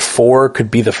 3 or 4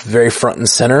 could be the very front and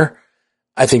center,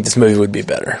 I think this movie would be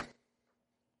better.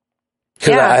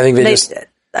 Because I think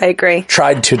I agree.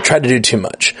 Tried to do too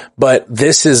much, but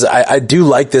this is, I do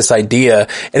like this idea,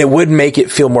 and it would make it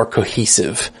feel more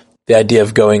cohesive. The idea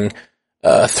of going,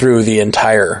 through the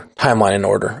entire timeline in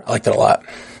order. I like that a lot.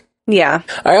 Yeah.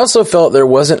 I also felt there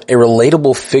wasn't a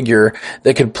relatable figure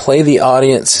that could play the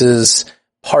audience's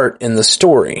part in the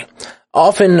story.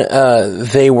 Often,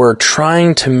 they were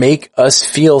trying to make us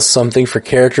feel something for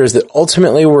characters that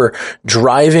ultimately were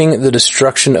driving the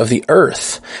destruction of the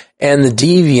Earth, and the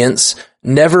deviants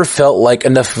never felt like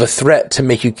enough of a threat to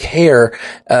make you care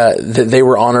that they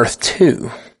were on Earth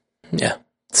too. Yeah,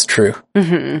 it's true.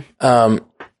 Mm-hmm.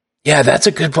 Yeah, that's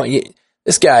a good point.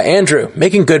 This guy, Andrew,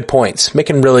 making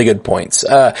really good points.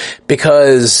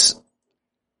 Because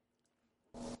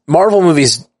Marvel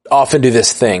movies often do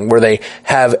this thing where they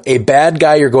have a bad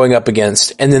guy you're going up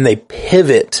against, and then they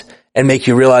pivot and make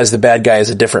you realize the bad guy is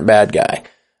a different bad guy.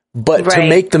 But to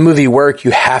make the movie work,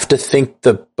 you have to think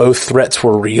both threats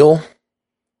were real.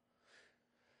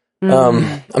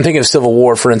 I'm thinking of Civil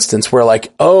War, for instance, where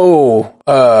like,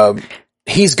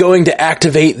 he's going to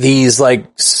activate these like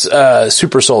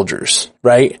super soldiers,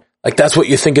 right? Like that's what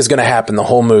you think is going to happen the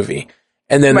whole movie.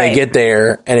 And then they get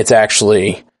there and it's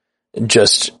actually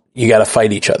just, you got to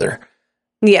fight each other.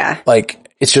 Yeah.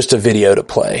 Like it's just a video to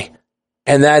play.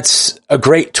 And that's a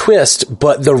great twist,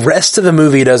 but the rest of the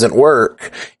movie doesn't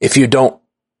work if you don't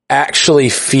actually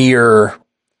fear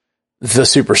the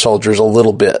super soldiers a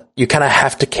little bit. You kind of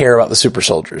have to care about the super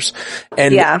soldiers.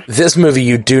 And this movie,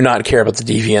 you do not care about the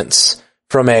deviants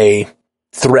from a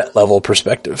threat level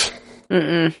perspective.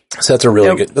 So that's a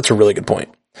really good point.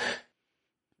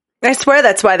 I swear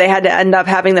that's why they had to end up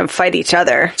having them fight each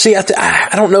other. See, I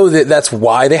don't know that that's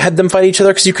why they had them fight each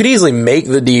other, because you could easily make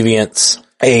the deviants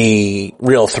a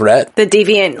real threat. The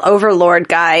deviant overlord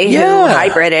guy who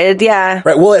hybrided,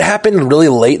 Right, well, it happened really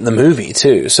late in the movie,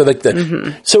 too. So, like,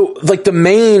 the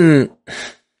main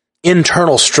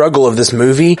internal struggle of this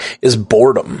movie is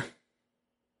boredom.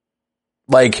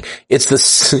 Like, it's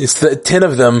the 10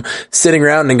 of them sitting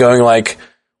around and going like,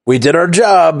 we did our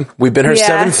job. We've been here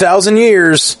 7,000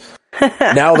 years.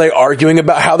 Now they're arguing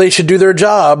about how they should do their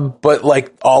job. But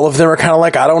like, all of them are kind of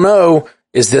like, I don't know.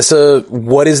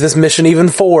 What is this mission even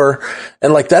for?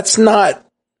 And like, that's not,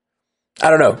 I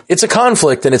don't know. It's a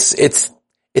conflict, and it's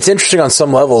interesting on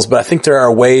some levels, but I think there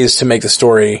are ways to make the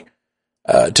story,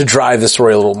 to drive the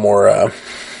story a little more,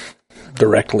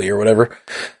 directly or whatever.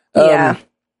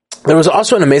 There was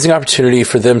also an amazing opportunity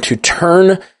for them to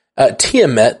turn,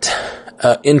 Tiamat,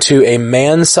 into a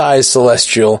man-sized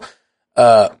celestial,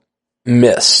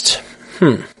 mist.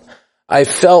 I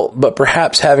felt, but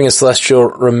perhaps having a celestial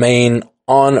remain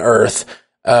on Earth,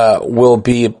 will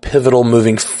be pivotal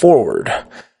moving forward.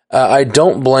 I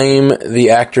don't blame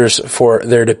the actors for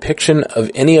their depiction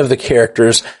of any of the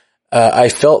characters, I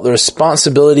felt the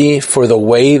responsibility for the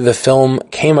way the film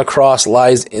came across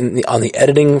lies on the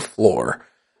editing floor.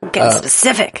 Getting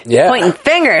specific. Yeah. Pointing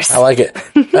fingers. I like it.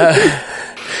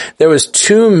 There was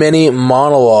too many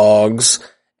monologues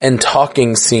and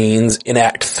talking scenes in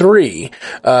Act 3,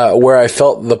 where I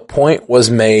felt the point was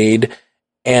made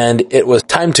and it was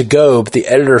time to go, but the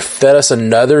editor fed us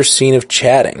another scene of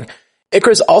chatting.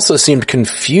 Icarus also seemed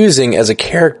confusing as a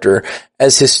character,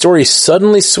 as his story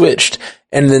suddenly switched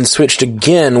and then switched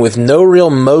again with no real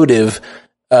motive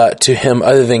to him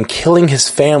other than killing his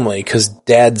family because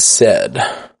Dad said.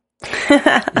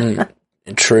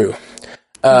 True.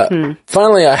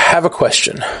 Finally, I have a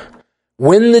question.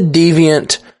 When the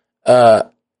deviant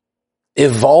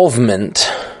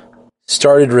evolvement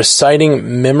started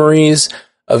reciting memories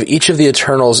of each of the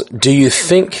Eternals, do you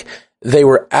think they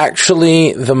were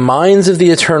actually the minds of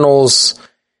the Eternals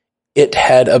it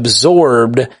had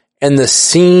absorbed, and the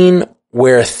scene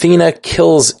where Athena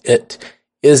kills it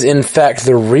is in fact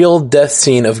the real death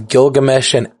scene of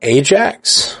Gilgamesh and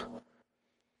Ajax?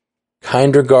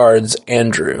 Kind regards,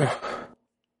 Andrew.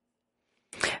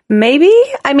 Maybe?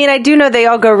 I mean, I do know they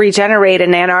all go regenerate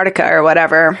in Antarctica or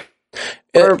whatever.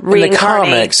 Or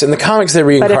reincarnate. In the comics they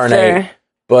reincarnate,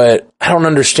 but I don't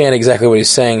understand exactly what he's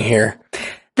saying here.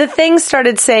 The thing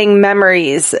started saying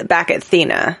memories back at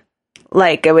Athena.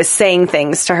 Like, it was saying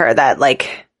things to her that,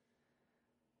 like,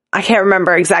 I can't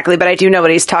remember exactly, but I do know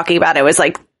what he's talking about. It was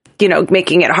like, you know,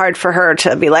 making it hard for her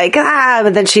to be like,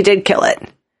 but then she did kill it.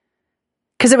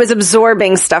 Because it was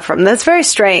absorbing stuff from that's very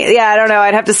strange. Yeah, I don't know.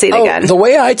 I'd have to see it again. The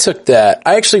way I took that,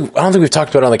 I don't think we've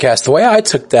talked about it on the cast. The way I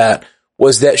took that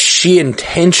was that she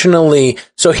intentionally,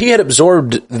 so he had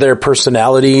absorbed their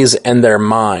personalities and their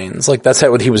minds. Like, that's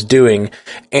what he was doing,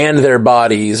 and their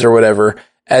bodies or whatever,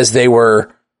 as they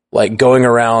were, like, going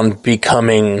around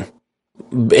becoming,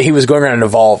 he was going around and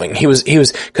evolving. He was,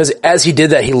 because as he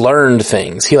did that, he learned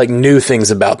things. He, like, knew things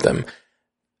about them.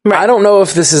 Right. I don't know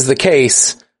if this is the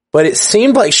case, but it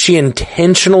seemed like she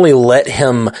intentionally let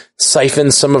him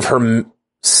siphon some of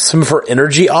her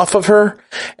energy off of her.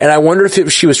 And I wonder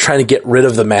if she was trying to get rid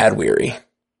of the Mad Weary.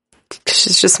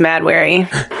 She's just Mad Weary.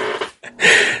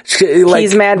 Like,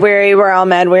 he's Mad Weary. We're all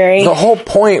Mad Weary. The whole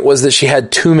point was that she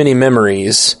had too many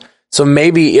memories. So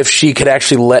maybe if she could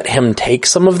actually let him take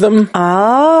some of them.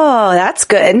 Oh, that's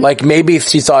good. Like, maybe if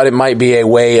she thought it might be a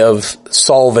way of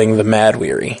solving the Mad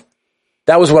Weary.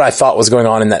 That was what I thought was going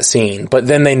on in that scene, but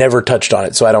then they never touched on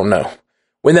it, so I don't know.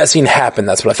 When that scene happened,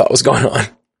 that's what I thought was going on.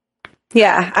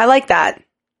 Yeah, I like that.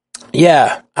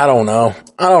 Yeah, I don't know,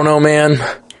 man.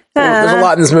 There's a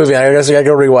lot in this movie. I guess I gotta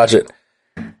go rewatch it.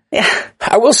 Yeah.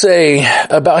 I will say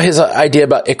about his idea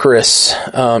about Icarus.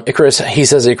 He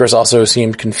says Icarus also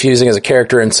seemed confusing as a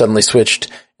character and suddenly switched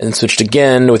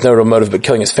again with no real motive but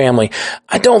killing his family.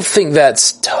 I don't think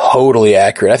that's totally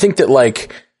accurate. I think that,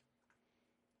 like,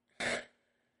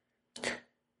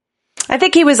 I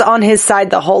think he was on his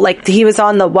side he was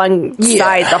on the one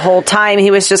side the whole time. He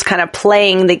was just kind of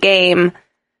playing the game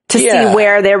to see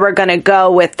where they were going to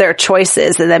go with their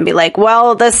choices and then be like,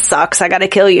 well, this sucks. I got to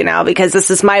kill you now because this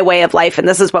is my way of life and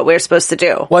this is what we're supposed to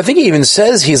do. Well, I think he even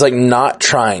says he's, like, not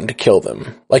trying to kill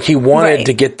them. Like, he wanted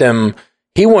to get them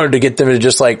to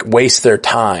just, like, waste their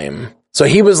time. So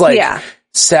he was, like,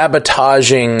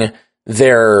 sabotaging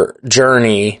their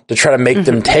journey to try to make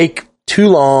them take too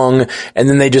long, and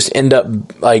then they just end up,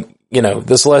 like, you know,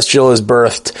 the Celestial is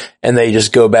birthed and they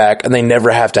just go back and they never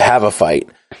have to have a fight.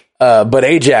 But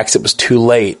Ajax, it was too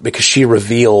late because she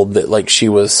revealed that, like, she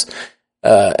was,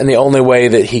 and the only way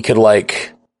that he could,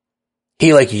 like,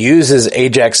 he, like, uses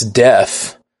Ajax's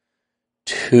death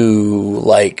to,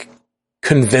 like,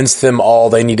 convince them all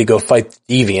they need to go fight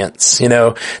the deviants, you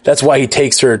know? That's why he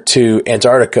takes her to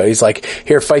Antarctica. He's like,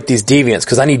 here, fight these deviants,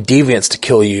 because I need deviants to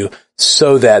kill you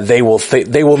so that they will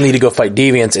need to go fight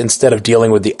deviants instead of dealing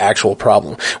with the actual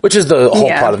problem, which is the whole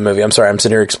plot of the movie. I'm sorry, I'm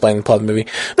sitting here explaining the plot of the movie.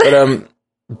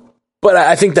 But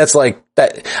I think that's like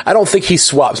that. I don't think he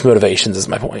swaps motivations is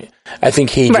my point. I think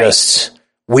he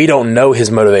we don't know his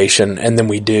motivation and then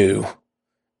we do.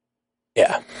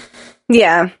 Yeah.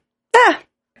 Yeah.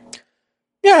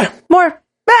 Yeah. More.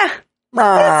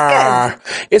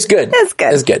 That's good.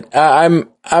 It's good. I'm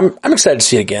excited to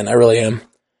see it again. I really am.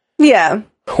 Yeah.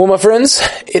 Well, my friends,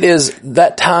 it is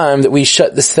that time that we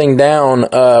shut this thing down.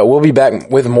 We'll be back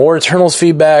with more Eternals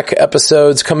feedback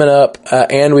episodes coming up.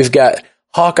 And we've got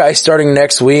Hawkeye starting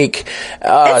next week.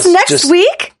 It's next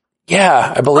week?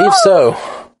 Yeah, I believe so.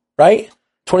 Right?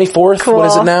 24th? Cool. What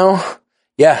is it now?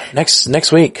 Yeah,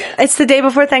 next week. It's the day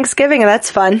before Thanksgiving, and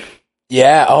that's fun.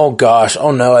 Yeah. Oh, gosh.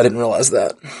 Oh, no, I didn't realize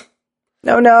that.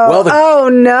 Oh no. Oh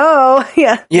no.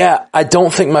 Yeah. Yeah. I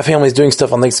don't think my family's doing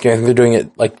stuff on Thanksgiving. I think they're doing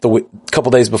it like the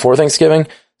couple days before Thanksgiving.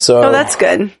 So that's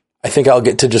good. I think I'll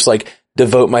get to just like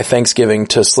devote my Thanksgiving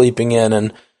to sleeping in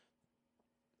and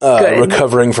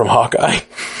recovering from Hawkeye.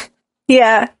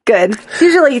 Yeah, good.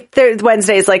 Usually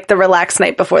Wednesday's like the relaxed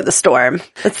night before the storm.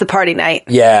 It's the party night.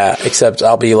 Yeah, except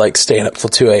I'll be like staying up till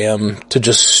 2 a.m. to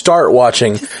just start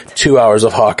watching 2 hours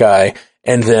of Hawkeye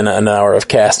and then an hour of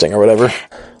casting or whatever.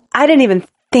 I didn't even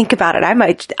think about it. I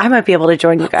might be able to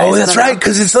join you guys. Oh, that's right,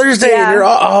 because it's Thursday and you're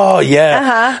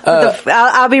yeah.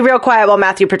 I'll be real quiet while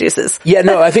Matthew produces. Yeah,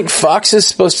 no, I think Fox is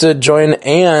supposed to join,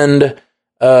 and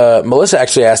Melissa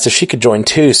actually asked if she could join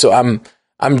too. So I'm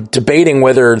debating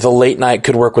whether the late night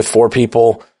could work with 4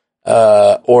 people,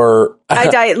 or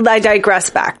I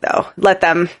digress back though. Let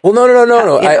them. Well, no.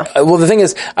 Well, the thing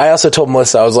is, I also told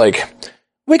Melissa, I was like,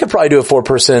 we could probably do a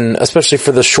 4-person, especially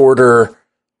for the shorter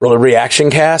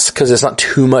reaction cast, because it's not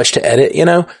too much to edit, you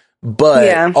know.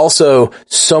 But also,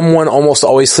 someone almost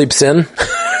always sleeps in.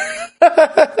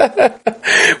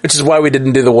 Which is why we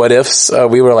didn't do the what ifs.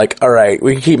 We were like, all right,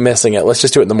 we can keep missing it. Let's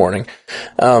just do it in the morning.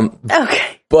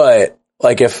 Okay. But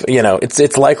like if, you know,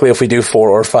 it's likely if we do 4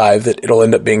 or 5 that it'll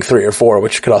end up being 3 or 4,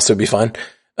 which could also be fun.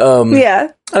 I don't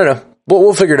know.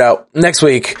 We'll figure it out next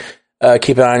week.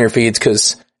 Keep an eye on your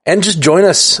feeds and just join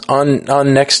us on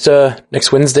next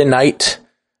Wednesday night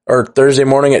or Thursday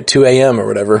morning at 2 a.m. or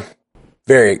whatever.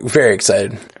 Very, very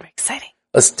excited. Very exciting.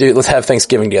 Let's have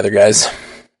Thanksgiving together, guys.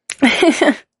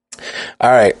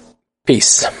 All right.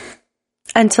 Peace.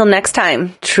 Until next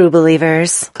time, true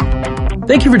believers.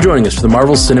 Thank you for joining us for the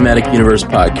Marvel Cinematic Universe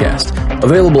podcast.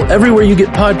 Available everywhere you get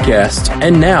podcasts,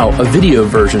 and now a video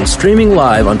version streaming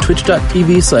live on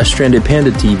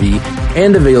twitch.tv/strandedpandatv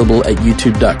and available at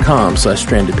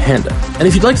youtube.com/strandedpanda. And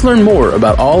if you'd like to learn more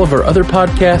about all of our other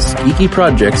podcasts, geeky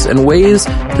projects, and ways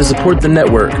to support the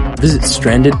network, visit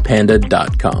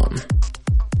strandedpanda.com.